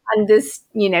this,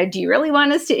 do you really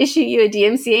want us to issue you a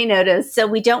DMCA notice? So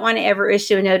we don't want to ever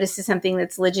issue a notice to something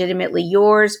that's legitimately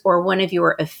yours or one of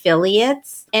your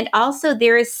affiliates. And also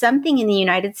there is something in the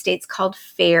United States called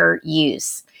fair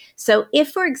use. So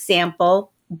if, for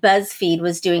example, BuzzFeed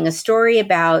was doing a story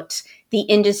about the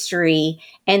industry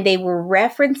and they were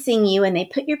referencing you and they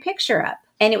put your picture up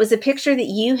and it was a picture that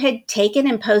you had taken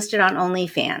and posted on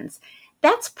OnlyFans,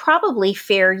 that's probably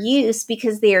fair use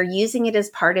because they are using it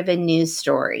as part of a news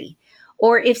story.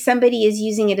 Or if somebody is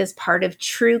using it as part of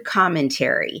true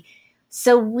commentary.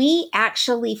 So we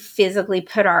actually physically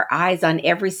put our eyes on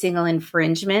every single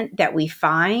infringement that we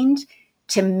find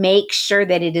to make sure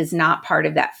that it is not part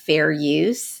of that fair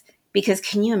use. Because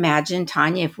can you imagine,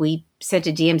 Tanya, if we sent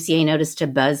a DMCA notice to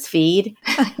BuzzFeed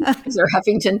or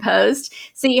Huffington Post?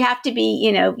 So you have to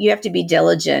be, you have to be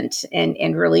diligent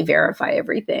and really verify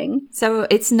everything. So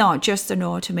it's not just an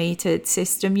automated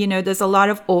system. There's a lot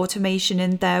of automation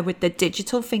in there with the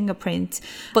digital fingerprint,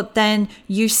 but then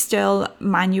you still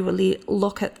manually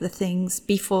look at the things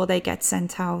before they get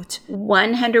sent out.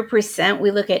 100%.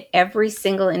 We look at every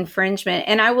single infringement.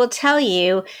 And I will tell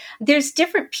you, there's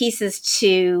different pieces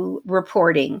to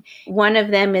reporting. One of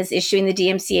them is issuing the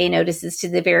DMCA notices to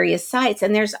the various sites.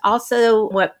 And there's also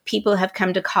what people have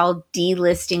come to call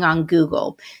delisting on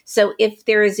Google. So if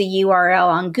there is a URL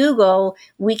on Google,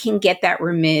 we can get that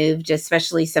removed,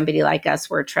 especially somebody like us,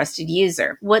 we're a trusted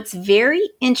user. What's very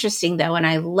interesting though, and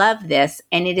I love this,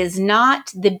 and it is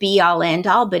not the be all end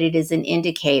all, but it is an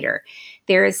indicator.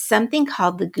 There is something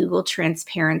called the Google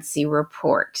Transparency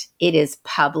Report. It is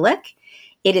public.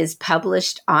 It is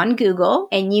published on Google,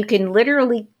 and you can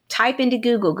literally type into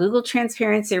Google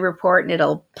Transparency Report, and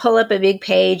it'll pull up a big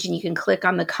page, and you can click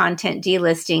on the content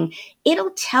delisting.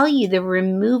 It'll tell you the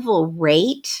removal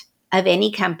rate of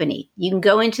any company. You can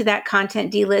go into that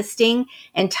content delisting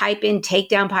and type in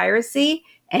takedown piracy,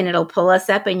 and it'll pull us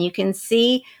up, and you can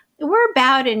see we're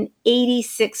about an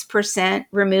 86%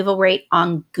 removal rate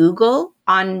on Google.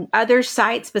 On other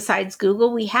sites besides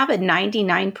Google, we have a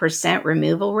 99%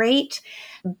 removal rate.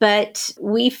 But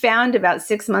we found about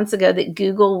 6 months ago that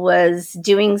Google was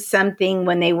doing something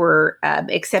when they were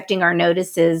accepting our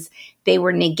notices. They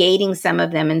were negating some of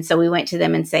them. And so we went to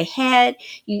them and say, hey,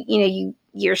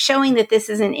 you're showing that this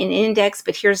isn't an index,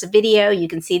 but here's a video. You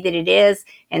can see that it is.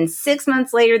 And 6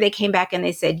 months later, they came back and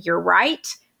they said, you're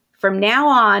right. From now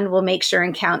on, we'll make sure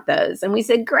and count those. And we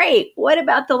said, great. What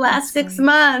about the last 6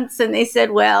 months? And they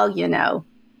said, well,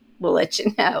 we'll let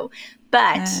you know.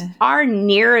 But our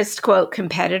nearest quote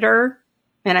competitor,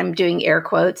 and I'm doing air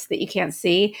quotes that you can't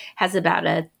see, has about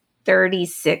a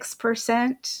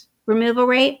 36% removal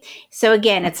rate. So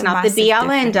again, it's not the be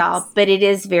all end all, but it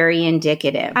is very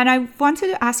indicative. And I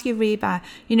wanted to ask you, Reba,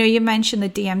 you mentioned the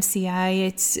DMCA,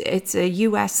 it's a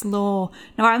US law.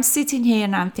 Now I'm sitting here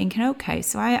and I'm thinking, okay,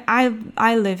 so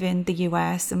I live in the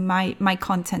US and my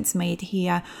content's made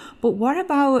here. But what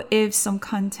about if some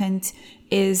content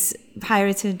is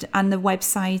pirated and the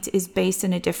website is based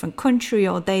in a different country,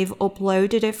 or they've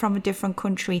uploaded it from a different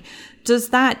country, does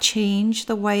that change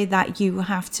the way that you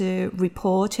have to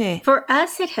report it? For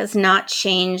us, it has not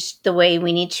changed the way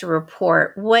we need to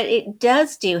report. What it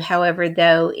does do, however,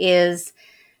 though, is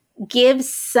give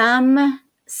some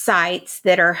sites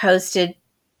that are hosted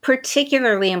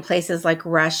particularly in places like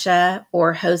Russia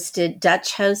or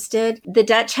Dutch hosted. The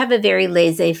Dutch have a very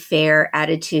laissez-faire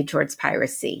attitude towards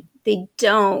piracy. They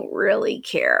don't really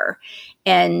care.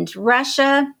 And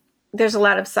Russia, there's a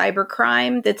lot of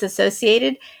cybercrime that's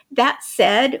associated. That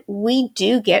said, we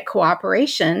do get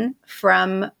cooperation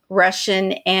from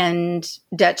Russian and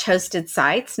Dutch hosted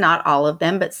sites, not all of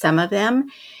them, but some of them.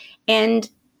 And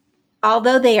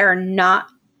although they are not,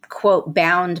 quote,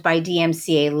 bound by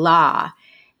DMCA law,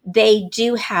 they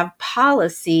do have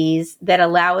policies that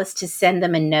allow us to send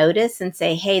them a notice and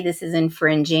say, hey, this is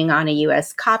infringing on a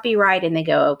U.S. copyright. And they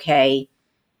go, okay,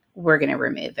 we're going to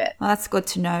remove it. Well, that's good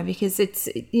to know, because it's,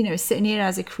 sitting here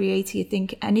as a creator, you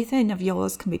think anything of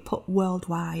yours can be put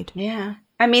worldwide. Yeah.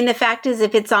 I mean, the fact is,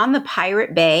 if it's on the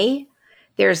Pirate Bay,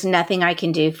 there's nothing I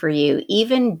can do for you.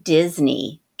 Even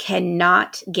Disney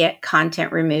cannot get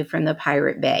content removed from the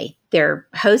Pirate Bay. They're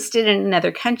hosted in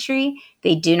another country.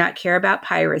 They do not care about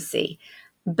piracy.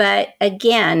 But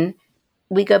again,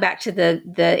 we go back to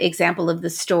the example of the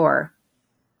store.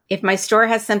 If my store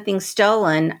has something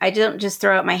stolen, I don't just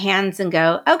throw up my hands and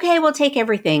go, okay, we'll take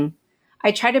everything.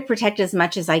 I try to protect as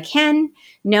much as I can,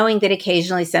 knowing that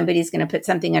occasionally somebody's going to put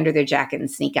something under their jacket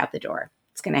and sneak out the door.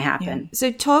 It's going to happen. Yeah.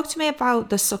 So talk to me about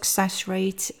the success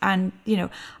rate, and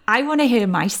I want to hear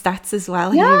my stats as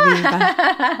well.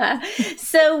 Yeah.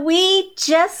 So we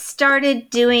just started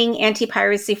doing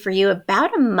Anti-Piracy for You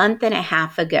about a month and a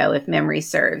half ago, if memory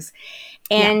serves.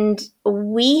 And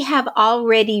we have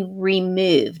already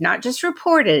removed, not just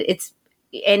reported.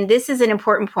 And this is an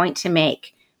important point to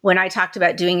make. When I talked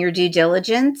about doing your due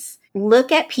diligence,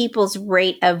 look at people's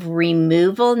rate of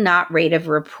removal, not rate of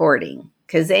reporting.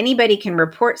 Because anybody can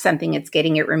report something, it's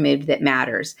getting it removed that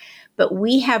matters. But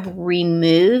we have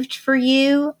removed for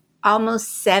you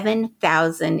almost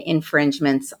 7,000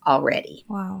 infringements already.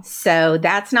 Wow. So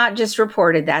that's not just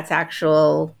reported, that's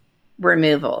actual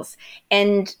removals.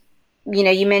 And,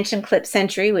 you mentioned Clip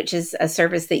Sentry, which is a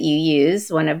service that you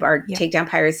use, one of our takedown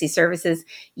piracy services.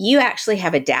 You actually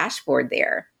have a dashboard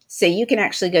there. So you can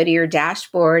actually go to your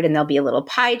dashboard and there'll be a little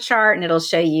pie chart and it'll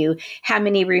show you how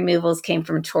many removals came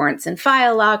from torrents and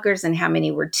file lockers and how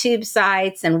many were tube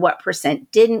sites and what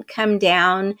 % didn't come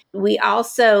down. We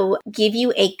also give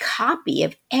you a copy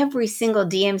of every single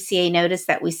DMCA notice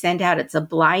that we send out. It's a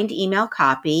blind email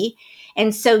copy.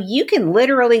 And so you can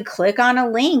literally click on a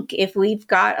link. If we've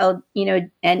got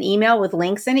an email with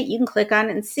links in it, you can click on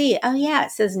it and see, oh yeah,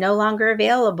 it says no longer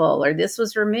available or this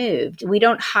was removed. We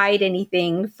don't hide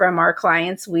anything from our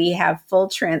clients. We have full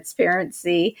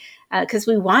transparency because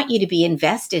we want you to be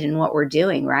invested in what we're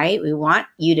doing, right? We want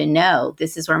you to know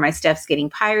this is where my stuff's getting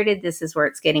pirated. This is where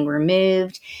it's getting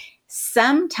removed.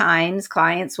 Sometimes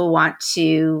clients will want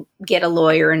to get a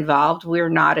lawyer involved. We're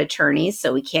not attorneys,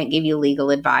 so we can't give you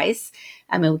legal advice.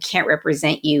 We can't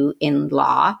represent you in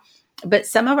law. But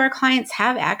some of our clients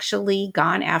have actually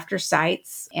gone after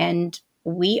sites, and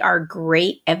we are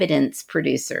great evidence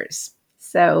producers.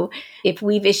 So if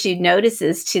we've issued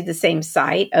notices to the same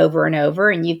site over and over,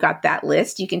 and you've got that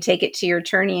list, you can take it to your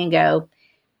attorney and go,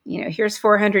 here's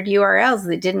 400 URLs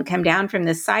that didn't come down from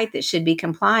this site that should be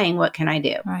complying. What can I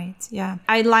do? Right. Yeah.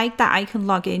 I like that I can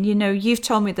log in. You've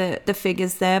told me the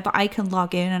figures there, but I can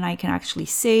log in and I can actually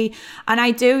see. And I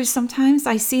do sometimes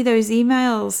I see those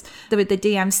emails with the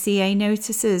DMCA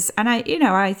notices and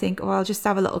I think, oh, I'll just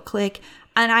have a little click.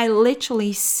 And I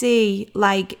literally see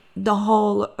the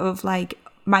whole of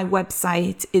my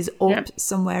website is up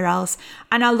somewhere else.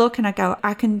 And I look and I go,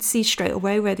 I can see straight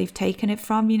away where they've taken it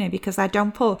from, because I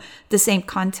don't put the same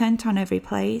content on every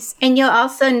place. And you'll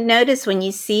also notice when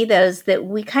you see those that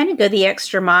we kind of go the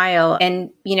extra mile.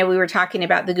 And, we were talking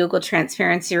about the Google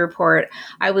Transparency Report.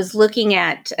 I was looking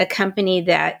at a company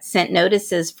that sent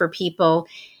notices for people.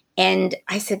 And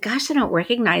I said, gosh, I don't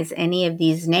recognize any of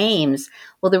these names.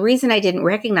 Well, the reason I didn't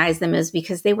recognize them is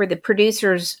because they were the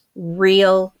producer's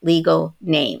real legal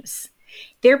names.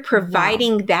 They're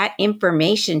providing that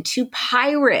information to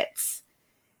pirates,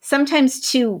 sometimes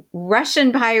to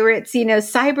Russian pirates,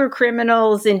 cyber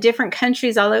criminals in different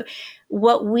countries, although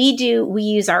what we do, we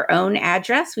use our own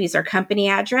address, we use our company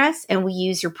address, and we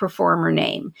use your performer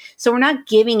name. So we're not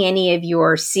giving any of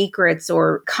your secrets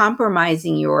or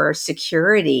compromising your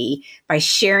security by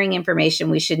sharing information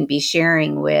we shouldn't be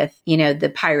sharing with,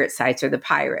 the pirate sites or the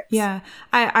pirates. Yeah.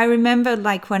 I remember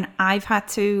like when I've had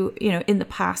to, in the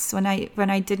past when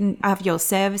I didn't have your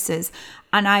services,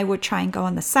 and I would try and go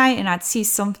on the site and I'd see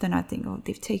something, I'd think, oh,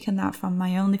 they've taken that from my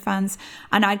OnlyFans.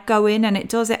 And I'd go in and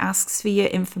it asks for your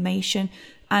information.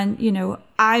 And,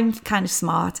 I'm kind of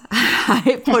smart.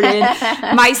 I put in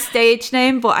my stage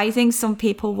name, but I think some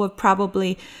people would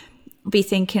probably be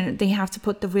thinking they have to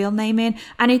put the real name in.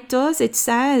 And it does. It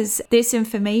says this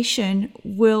information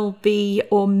will be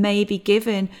or may be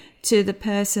given to the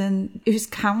person whose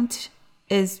account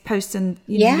is posting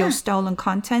your stolen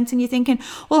content, and you're thinking,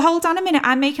 well, hold on a minute,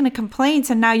 I'm making a complaint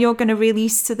and now you're going to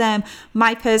release to them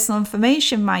my personal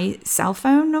information, my cell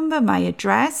phone number, my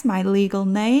address, my legal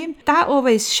name. That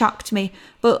always shocked me.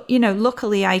 But,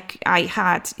 luckily I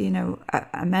had,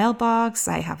 a mailbox,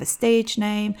 I have a stage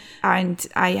name, and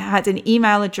I had an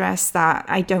email address that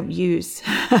I don't use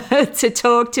to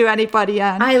talk to anybody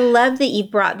on. I love that you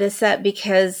brought this up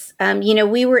because,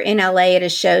 we were in LA at a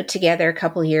show together a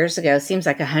couple years ago. Seems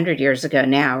like 100 years ago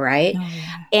now, right? Oh,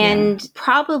 yeah. And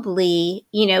probably,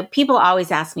 people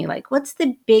always ask me, like, what's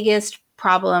the biggest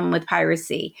problem with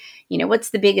piracy?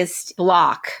 What's the biggest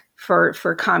block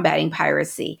for combating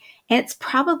piracy? And it's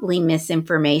probably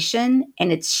misinformation,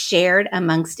 and it's shared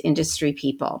amongst industry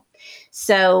people.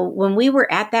 So when we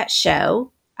were at that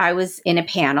show, I was in a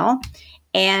panel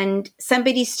and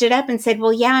somebody stood up and said,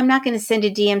 well, yeah, I'm not going to send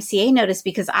a DMCA notice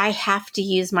because I have to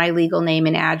use my legal name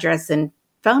and address and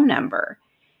phone number.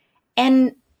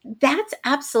 And that's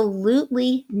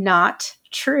absolutely not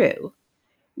true.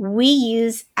 We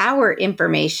use our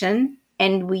information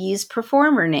and we use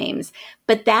performer names,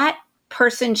 but that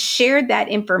person shared that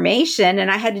information and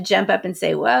I had to jump up and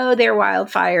say, whoa, they're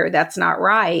wildfire. That's not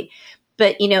right.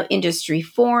 But, industry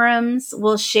forums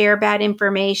will share bad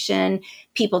information.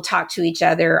 People talk to each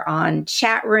other on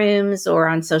chat rooms or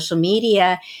on social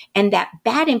media, and that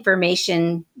bad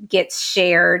information gets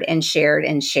shared and shared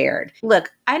and shared.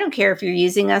 Look, I don't care if you're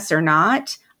using us or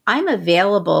not. I'm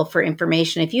available for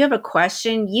information. If you have a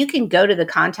question, you can go to the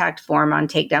contact form on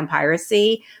Takedown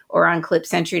Piracy or on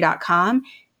clipsentry.com.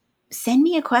 Send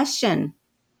me a question.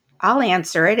 I'll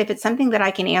answer it. If it's something that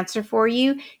I can answer for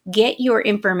you, get your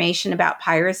information about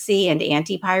piracy and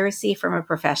anti-piracy from a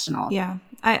professional. Yeah,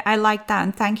 I like that.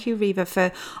 And thank you, Reva,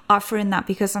 for offering that,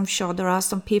 because I'm sure there are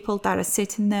some people that are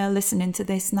sitting there listening to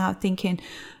this now thinking,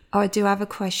 oh, I do have a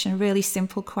question, a really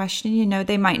simple question.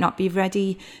 They might not be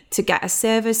ready to get a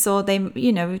service, or they,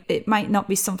 it might not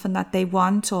be something that they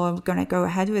want or going to go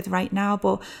ahead with right now.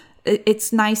 But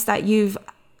it's nice that you've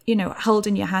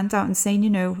holding your hand out and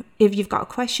saying, if you've got a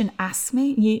question, ask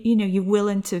me. You're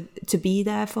willing to be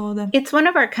there for them. It's one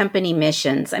of our company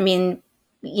missions. I mean,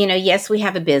 yes, we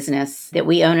have a business that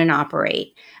we own and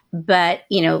operate. But,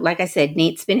 like I said,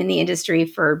 Nate's been in the industry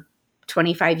for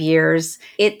 25 years.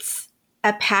 It's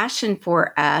a passion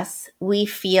for us. We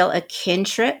feel a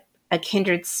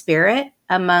kindred spirit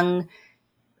among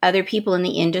other people in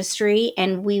the industry,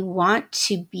 and we want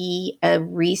to be a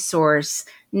resource,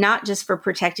 not just for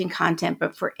protecting content,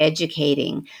 but for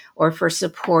educating or for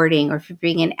supporting or for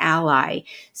being an ally.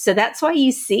 So that's why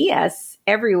you see us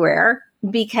everywhere,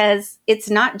 because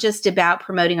it's not just about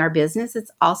promoting our business.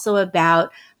 It's also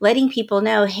about letting people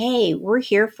know, hey, we're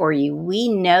here for you. We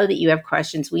know that you have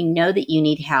questions. We know that you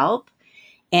need help.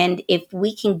 And if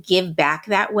we can give back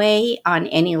that way on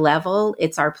any level,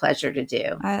 it's our pleasure to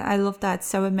do. I love that.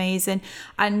 So amazing.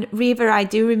 And Reva, I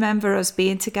do remember us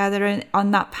being together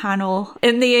on that panel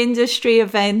in the industry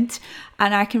event.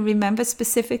 And I can remember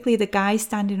specifically the guy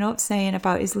standing up saying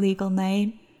about his legal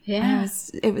name. Yeah.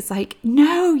 It was like,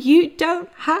 no, you don't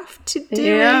have to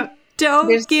do it.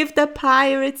 Don't give the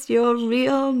pirates your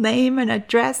real name and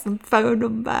address and phone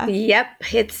number. Yep.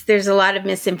 There's a lot of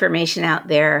misinformation out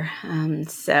there.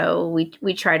 So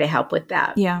we try to help with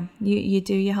that. Yeah, you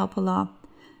do. You help a lot.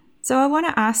 So I want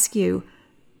to ask you,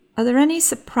 are there any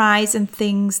surprising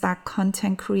things that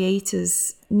content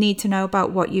creators need to know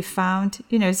about what you found?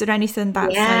 Is there anything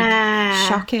that's like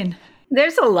shocking?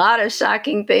 There's a lot of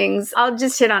shocking things. I'll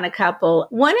just hit on a couple.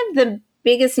 One of the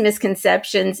biggest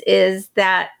misconceptions is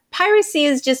that piracy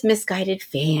is just misguided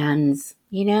fans.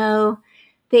 They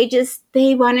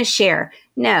want to share.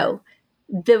 No,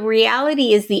 the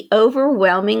reality is the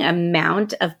overwhelming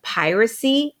amount of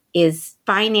piracy is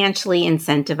financially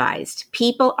incentivized.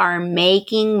 People are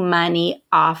making money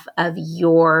off of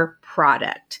your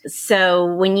product. So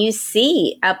when you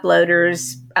see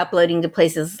uploaders uploading to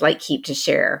places like Keep to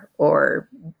Share or,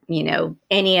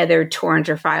 any other torrent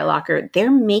or file locker, they're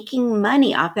making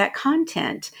money off that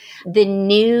content. The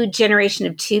new generation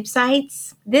of tube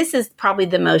sites, this is probably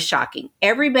the most shocking.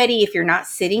 Everybody, if you're not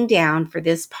sitting down for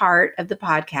this part of the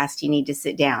podcast, you need to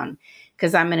sit down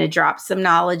because I'm going to drop some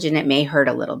knowledge and it may hurt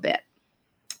a little bit.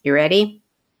 You ready?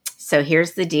 So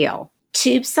here's the deal.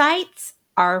 Tube sites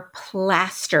are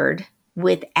plastered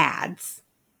with ads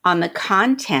on the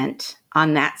content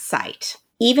on that site.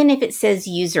 Even if it says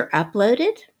user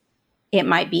uploaded, it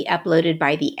might be uploaded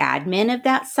by the admin of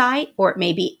that site, or it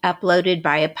may be uploaded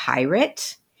by a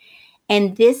pirate.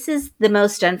 And this is the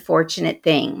most unfortunate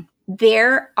thing.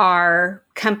 There are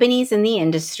companies in the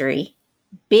industry,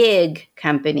 big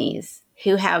companies,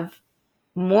 who have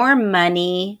more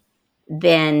money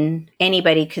than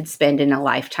anybody could spend in a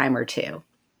lifetime or two.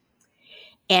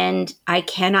 And I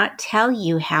cannot tell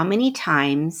you how many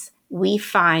times we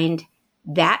find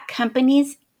that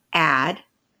company's ad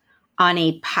on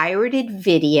a pirated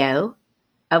video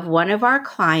of one of our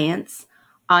clients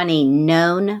on a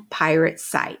known pirate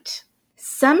site.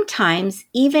 Sometimes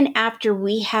even after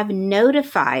we have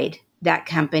notified that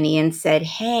company and said,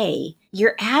 hey,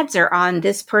 your ads are on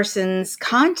this person's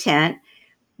content,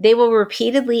 they will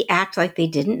repeatedly act like they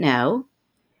didn't know.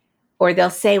 Or they'll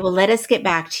say, well, let us get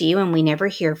back to you, and we never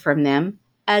hear from them.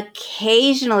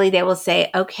 Occasionally they will say,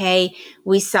 okay,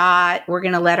 we saw it. We're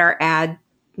going to let our ad,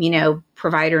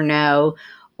 provider know.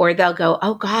 Or they'll go,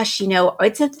 oh gosh,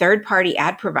 it's a third-party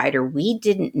ad provider. We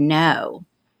didn't know.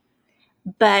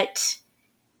 But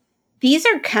these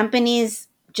are companies,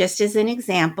 just as an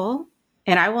example,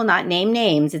 and I will not name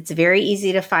names. It's very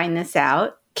easy to find this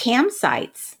out. Cam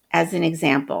sites, as an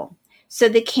example. So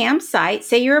the cam site,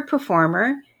 say you're a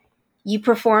performer, you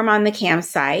perform on the cam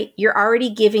site, you're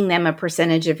already giving them a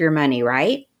percentage of your money,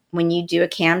 right? When you do a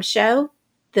cam show,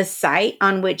 the site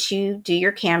on which you do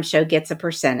your cam show gets a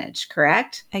percentage,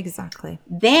 correct? Exactly.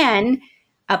 Then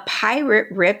a pirate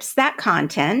rips that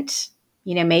content.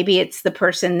 Maybe it's the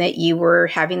person that you were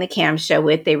having the cam show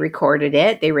with. They recorded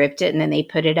it, they ripped it, and then they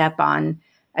put it up on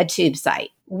a tube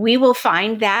site. We will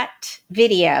find that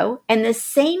video, and the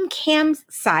same cam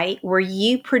site where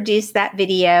you produced that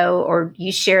video or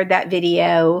you shared that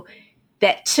video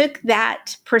that took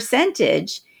that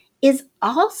percentage is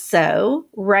also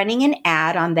running an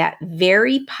ad on that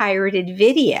very pirated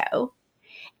video.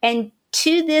 And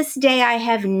to this day, I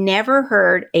have never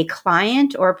heard a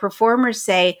client or a performer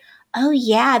say, oh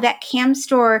yeah, that cam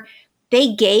store,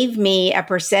 they gave me a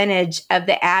percentage of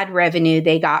the ad revenue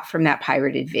they got from that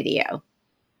pirated video.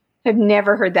 I've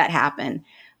never heard that happen.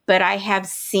 But I have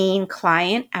seen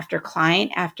client after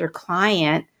client after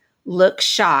client look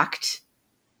shocked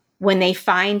when they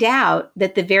find out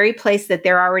that the very place that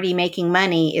they're already making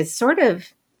money is sort of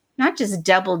not just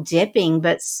double dipping,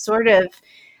 but sort of,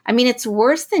 it's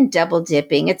worse than double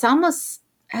dipping. It's almost,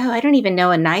 I don't even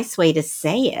know a nice way to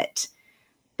say it.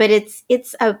 But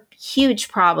it's a huge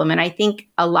problem. And I think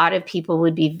a lot of people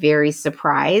would be very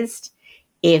surprised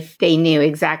if they knew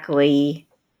exactly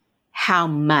how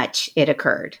much it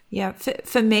occurred. Yeah.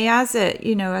 For me as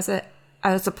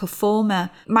a performer,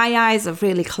 my eyes are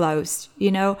really closed.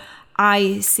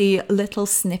 I see little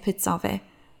snippets of it.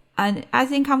 And I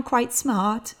think I'm quite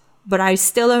smart, but I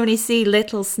still only see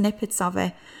little snippets of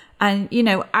it. And,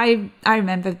 I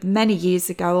remember many years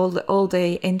ago, all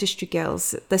the industry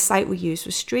girls, the site we used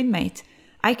was StreamMate.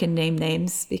 I can name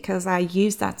names because I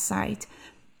use that site.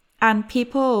 And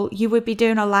people, you would be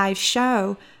doing a live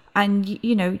show and,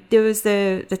 there was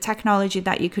the technology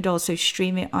that you could also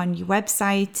stream it on your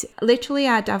website. Literally,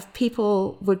 I'd have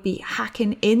people would be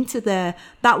hacking into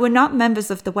that were not members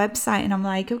of the website. And I'm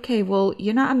like, okay, well,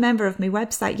 you're not a member of my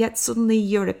website, yet suddenly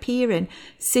you're appearing,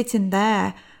 sitting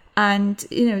there. And,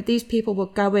 these people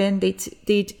would go in,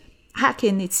 they'd hack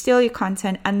in, they'd steal your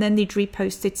content, and then they'd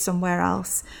repost it somewhere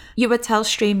else. You would tell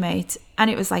StreamMate, and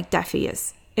it was like deaf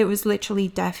ears. It was literally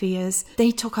deaf ears.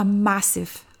 They took a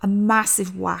massive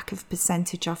whack of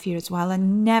percentage off you as well,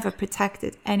 and never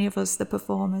protected any of us, the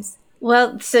performers.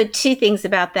 Well, so two things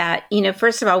about that.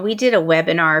 First of all, we did a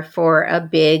webinar for a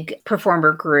big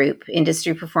performer group,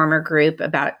 industry performer group,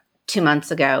 about 2 months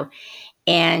ago.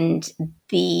 And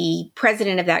the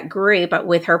president of that group,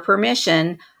 with her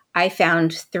permission, I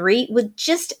found 3, with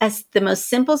just the most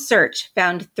simple search,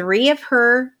 found 3 of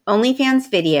her OnlyFans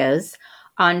videos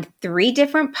on 3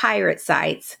 different pirate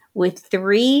sites with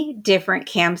 3 different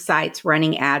campsites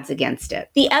running ads against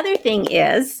it. The other thing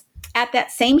is, At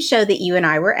that same show that you and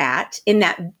I were at, in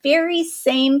that very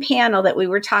same panel that we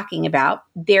were talking about,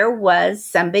 there was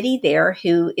somebody there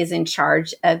who is in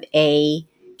charge of a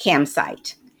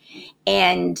campsite.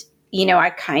 And, I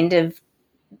kind of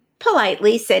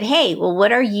politely said, hey, well,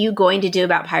 what are you going to do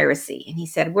about piracy? And he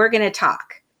said, we're going to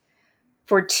talk.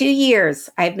 For 2 years,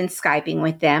 I've been Skyping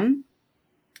with them.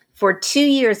 For 2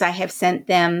 years, I have sent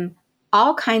them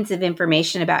all kinds of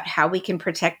information about how we can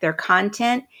protect their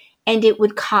content. And it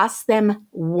would cost them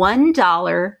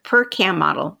 $1 per cam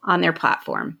model on their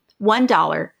platform,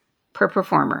 $1 per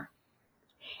performer.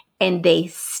 And they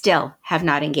still have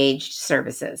not engaged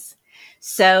services.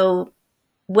 So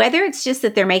whether it's just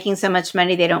that they're making so much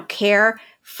money, they don't care.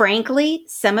 Frankly,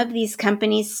 some of these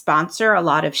companies sponsor a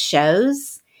lot of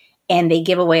shows and they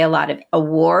give away a lot of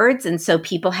awards. And so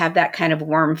people have that kind of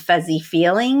warm, fuzzy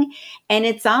feeling. And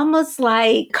it's almost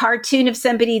like a cartoon of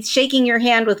somebody shaking your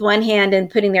hand with one hand and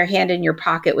putting their hand in your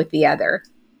pocket with the other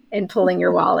and pulling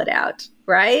your wallet out,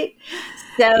 right?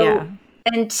 So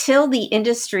until the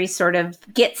industry sort of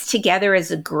gets together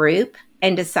as a group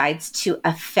and decides to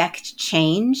affect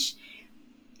change,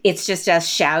 it's just us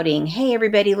shouting, hey,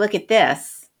 everybody, look at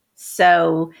this.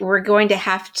 So we're going to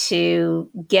have to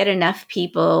get enough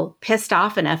people pissed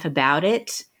off enough about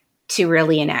it to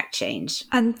really enact change.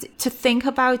 And to think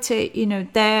about it,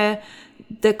 they're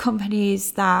the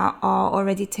companies that are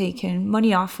already taking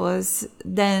money off us,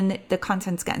 then the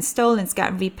content's getting stolen, it's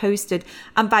getting reposted.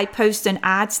 And by posting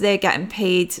ads, they're getting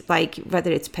paid, like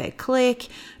whether it's per click,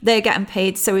 they're getting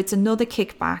paid. So it's another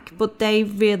kickback, but they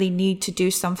really need to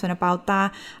do something about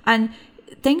that. And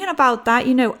thinking about that,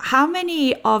 how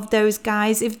many of those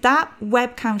guys, if that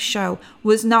webcam show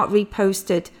was not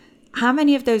reposted, how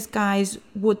many of those guys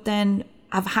would then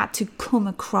have had to come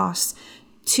across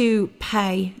to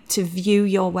pay to view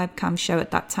your webcam show at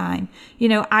that time?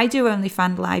 I do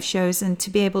OnlyFans live shows, and to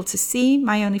be able to see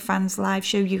my OnlyFans live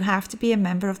show, you have to be a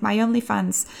member of my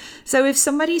OnlyFans. So if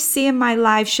somebody's seeing my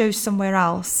live show somewhere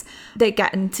else, they're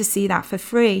getting to see that for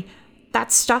free.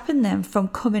 That's stopping them from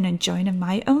coming and joining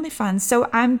my OnlyFans. So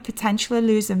I'm potentially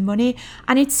losing money.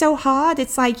 And it's so hard.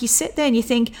 It's like you sit there and you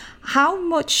think, how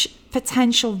much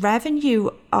potential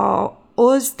revenue are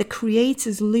us, the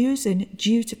creators, losing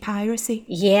due to piracy?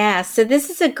 Yeah, so this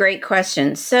is a great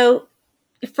question. So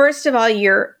first of all,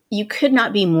 you could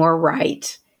not be more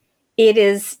right. It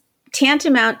is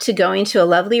tantamount to going to a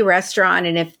lovely restaurant,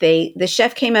 and if the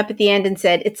chef came up at the end and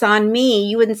said, it's on me,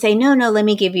 you wouldn't say, no, let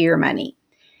me give you your money.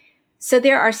 So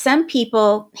there are some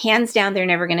people, hands down, they're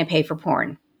never going to pay for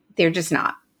porn. They're just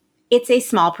not. It's a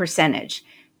small percentage.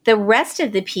 The rest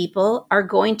of the people are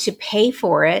going to pay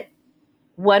for it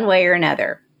one way or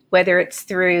another, whether it's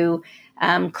through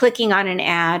clicking on an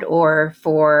ad or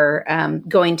for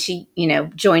going to,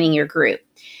 joining your group.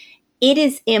 It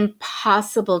is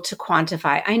impossible to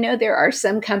quantify. I know there are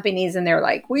some companies and they're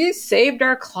like, we saved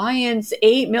our clients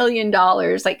 $8 million.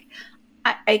 Like,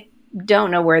 I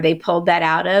don't know where they pulled that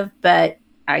out of, but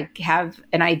I have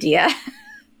an idea.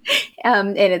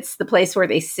 And it's the place where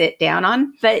they sit down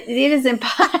on. But it is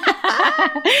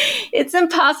it's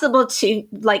impossible to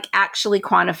actually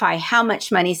quantify how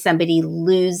much money somebody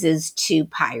loses to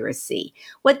piracy.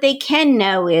 What they can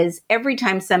know is every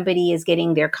time somebody is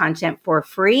getting their content for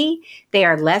free, they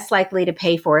are less likely to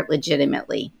pay for it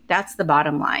legitimately. That's the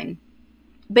bottom line.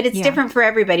 But it's different for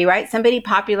everybody, right? Somebody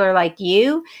popular like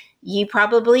you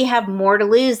probably have more to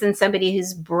lose than somebody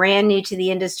who's brand new to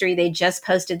the industry. They just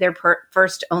posted their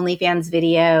first OnlyFans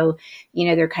video.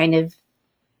 They're kind of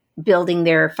building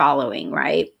their following,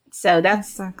 right? So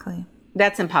that's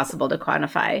impossible to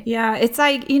quantify. Yeah, it's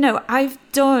like, I've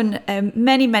done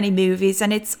many, many movies,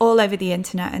 and it's all over the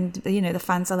internet. And, the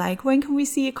fans are like, when can we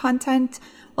see your content?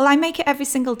 Well, I make it every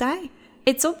single day.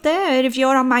 It's up there. If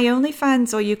you're on my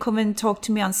OnlyFans or you come and talk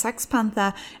to me on Sex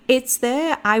Panther, it's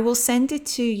there. I will send it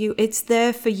to you. It's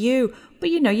there for you. But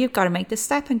you've got to make the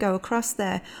step and go across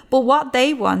there. But what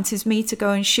they want is me to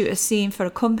go and shoot a scene for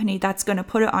a company that's going to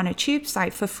put it on a tube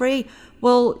site for free.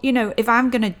 Well, if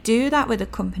I'm going to do that with a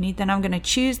company, then I'm going to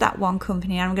choose that one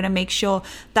company, and I'm going to make sure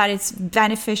that it's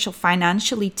beneficial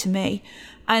financially to me.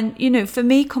 And, for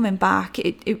me coming back,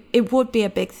 it would be a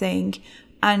big thing.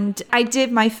 And I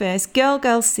did my first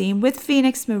girl scene with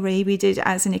Phoenix Marie. We did it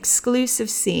as an exclusive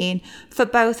scene for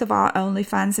both of our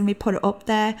OnlyFans, and we put it up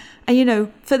there. And, you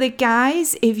know, for the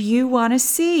guys, if you want to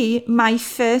see my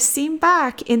first scene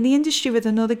back in the industry with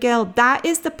another girl, that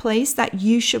is the place that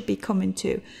you should be coming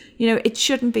to. You know, it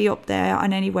shouldn't be up there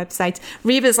on any website.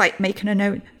 Reba's like making a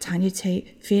note, Tanya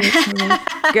Tate, Phoenix Marie,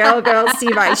 girl, see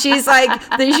right. She's like,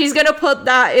 then she's going to put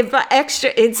that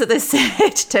extra into the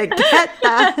set to get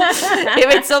that.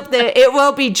 If it's up there, it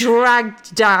will be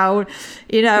dragged down,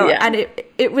 you know. Yeah. And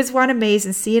it was one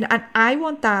amazing scene. And I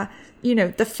want that, you know,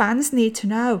 the fans need to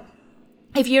know.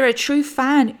 If you're a true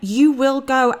fan, you will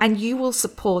go and you will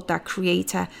support that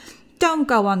creator. Don't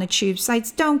go on the tube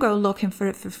sites. Don't go looking for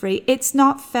it for free. It's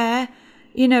not fair.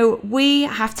 You know, we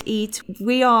have to eat.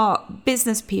 We are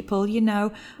business people, you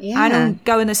know. Yeah. I don't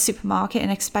go in the supermarket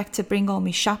and expect to bring all my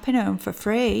shopping home for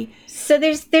free. So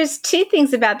there's two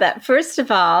things about that. First of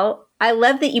all, I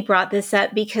love that you brought this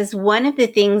up, because one of the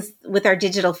things with our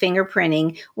digital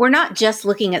fingerprinting, we're not just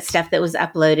looking at stuff that was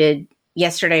uploaded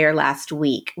yesterday or last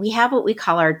week. We have what we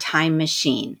call our time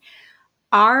machine.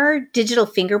 Our digital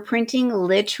fingerprinting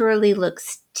literally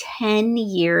looks 10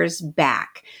 years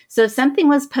back. So if something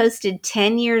was posted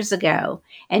 10 years ago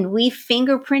and we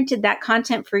fingerprinted that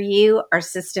content for you, our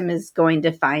system is going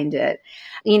to find it.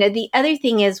 You know, the other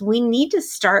thing is we need to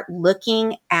start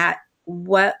looking at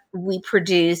what we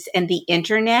produce and the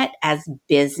internet as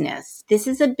business. This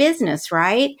is a business,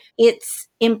 right? It's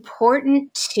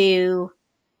important to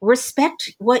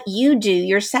respect what you do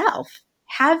yourself.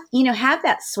 Have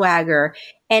that swagger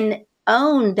and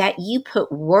own that you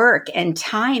put work and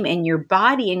time and your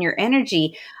body and your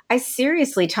energy. I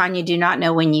seriously, Tanya, do not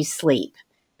know when you sleep,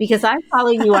 because I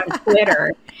follow you on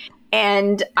Twitter.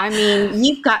 And I mean,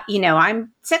 you've got, you know,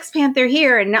 I'm Sex Panther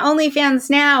here and OnlyFans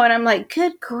now. And I'm like,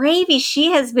 good gravy.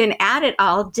 She has been at it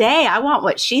all day. I want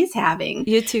what she's having.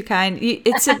 You're too kind.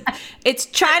 It's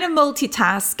trying to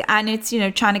multitask, and it's, you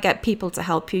know, trying to get people to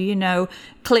help you, you know,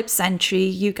 Clip Sentry,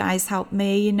 you guys help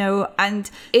me, you know,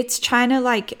 and it's trying to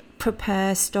like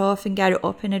prepare stuff and get it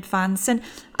up in advance and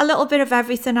a little bit of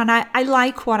everything. And I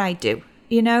like what I do.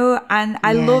 You know, and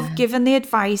I love giving the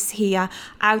advice here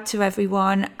out to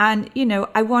everyone. And, you know,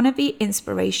 I want to be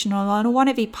inspirational and I want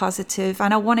to be positive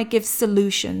and I want to give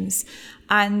solutions.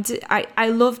 And I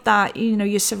love that, you know,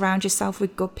 you surround yourself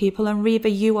with good people. And Reba,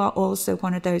 you are also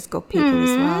one of those good people as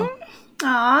well.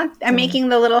 Aw, I'm making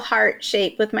the little heart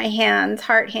shape with my hands,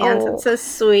 heart hands. Oh. It's so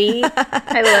sweet.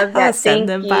 I love that. Thank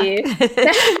you.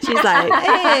 She's like,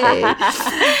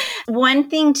 hey. One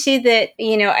thing too that,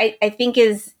 you know, I think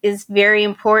is very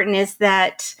important is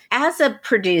that as a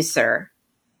producer,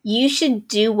 you should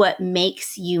do what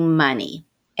makes you money.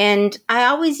 And I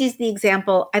always use the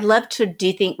example, I love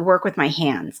to work with my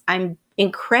hands. I'm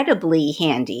incredibly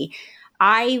handy.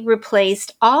 I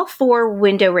replaced all 4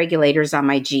 window regulators on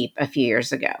my Jeep a few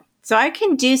years ago. So I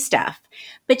can do stuff.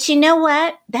 But you know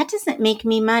what? That doesn't make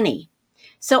me money.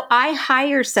 So I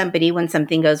hire somebody when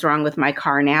something goes wrong with my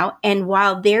car now. And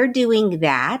while they're doing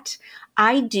that,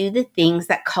 I do the things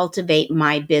that cultivate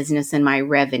my business and my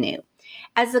revenue.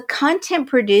 As a content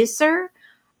producer,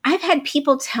 I've had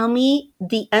people tell me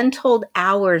the untold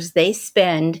hours they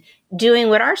spend doing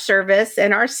what our service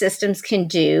and our systems can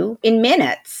do in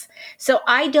minutes. So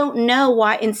I don't know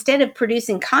why, instead of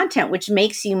producing content, which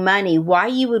makes you money, why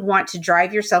you would want to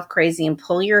drive yourself crazy and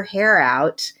pull your hair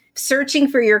out, searching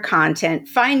for your content,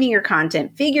 finding your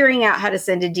content, figuring out how to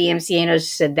send a DMCA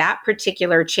notice to that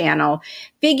particular channel,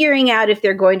 figuring out if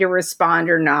they're going to respond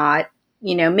or not,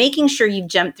 you know, making sure you've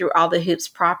jumped through all the hoops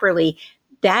properly.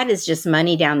 That is just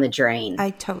money down the drain.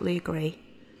 I totally agree.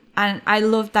 And I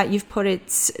love that you've put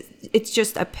it's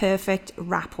just a perfect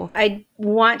wrap up. I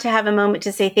want to have a moment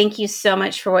to say thank you so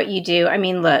much for what you do. I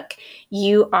mean, look,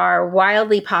 you are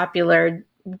wildly popular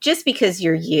just because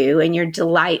you're you and you're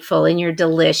delightful and you're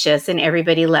delicious and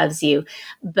everybody loves you.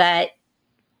 But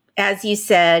as you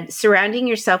said, surrounding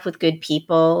yourself with good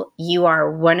people, you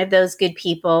are one of those good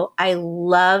people. I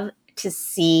love to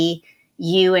see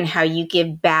you and how you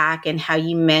give back and how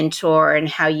you mentor and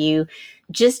how you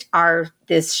just are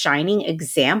this shining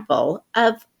example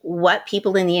of what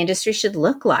people in the industry should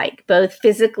look like, both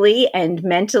physically and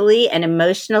mentally and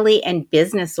emotionally and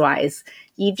business-wise.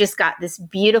 You've just got this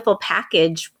beautiful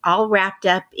package all wrapped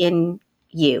up in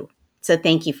you. So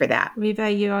thank you for that.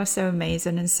 Reba, you are so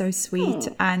amazing and so sweet.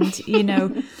 And, you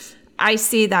know, I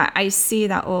see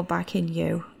that all back in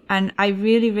you. And I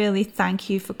really, really thank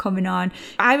you for coming on.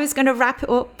 I was going to wrap it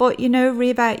up, but you know,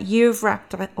 Reba, you've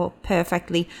wrapped it up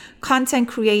perfectly. Content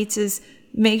creators,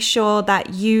 make sure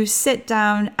that you sit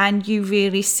down and you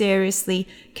really seriously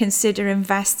consider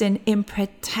investing in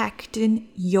protecting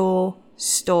your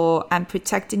store and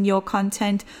protecting your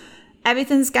content.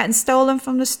 everything's getting stolen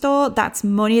from the store. That's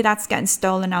money that's getting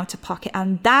stolen out of pocket.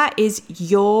 And that is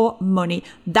your money.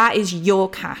 That is your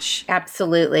cash.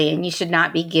 Absolutely. And you should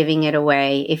not be giving it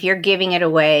away. If you're giving it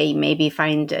away, maybe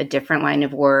find a different line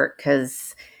of work,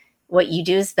 because what you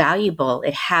do is valuable.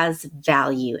 It has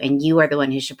value, and you are the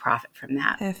one who should profit from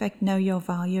that. Perfect. Know your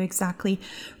value. Exactly.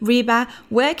 Reba,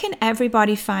 where can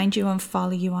everybody find you and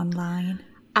follow you online?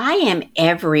 I am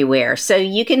everywhere. So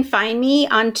you can find me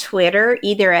on Twitter,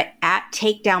 either at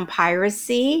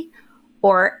TakedownPiracy,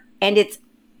 and it's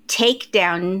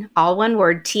Takedown, all one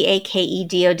word,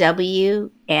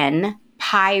 TAKEDOWN,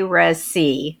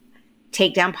 piracy.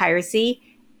 Takedown Piracy,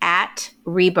 at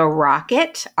Reba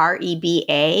Rocket,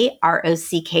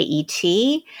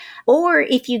 RebaRocket. Or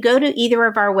if you go to either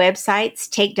of our websites,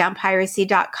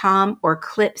 takedownpiracy.com or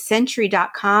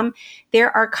clipcentury.com, there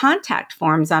are contact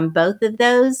forms on both of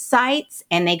those sites,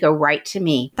 and they go right to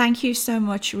me. Thank you so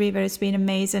much, Reba. It's been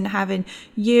amazing having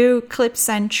you, Clip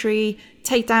Century,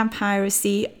 Take Down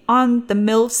Piracy on the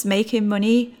MILFs Making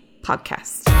Money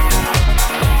podcast.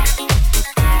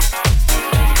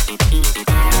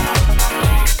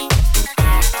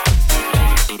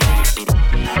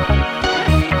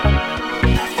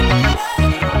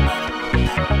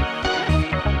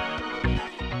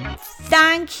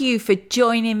 Thank you for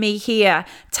joining me here,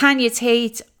 Tanya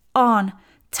Tate, on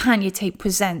Tanya Tate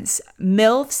Presents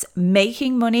MILFs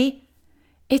Making Money.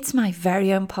 It's my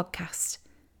very own podcast.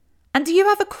 And do you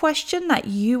have a question that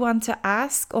you want to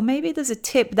ask? Or maybe there's a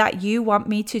tip that you want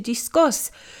me to discuss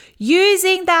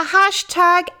using the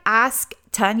hashtag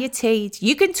 #AskTanyaTate.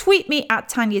 You can tweet me at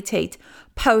Tanya Tate,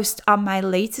 post on my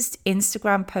latest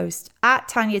Instagram post at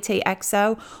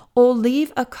TanyaTateXO, or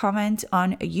leave a comment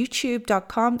on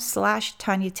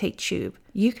youtube.com/TanyaTateTube.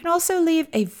 You can also leave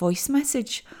a voice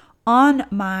message on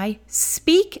my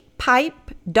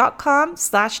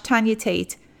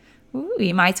speakpipe.com/TanyaTate.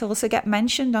 You might also get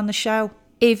mentioned on the show.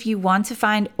 If you want to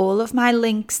find all of my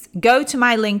links, go to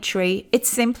my link tree. It's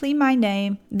simply my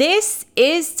name. This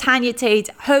is Tanya Tate.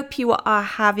 Hope you are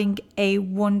having a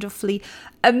wonderfully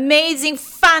amazing,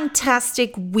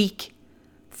 fantastic week.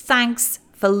 Thanks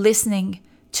for listening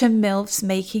to MILFs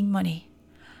Making Money.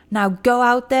 Now go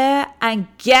out there and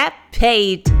get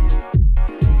paid.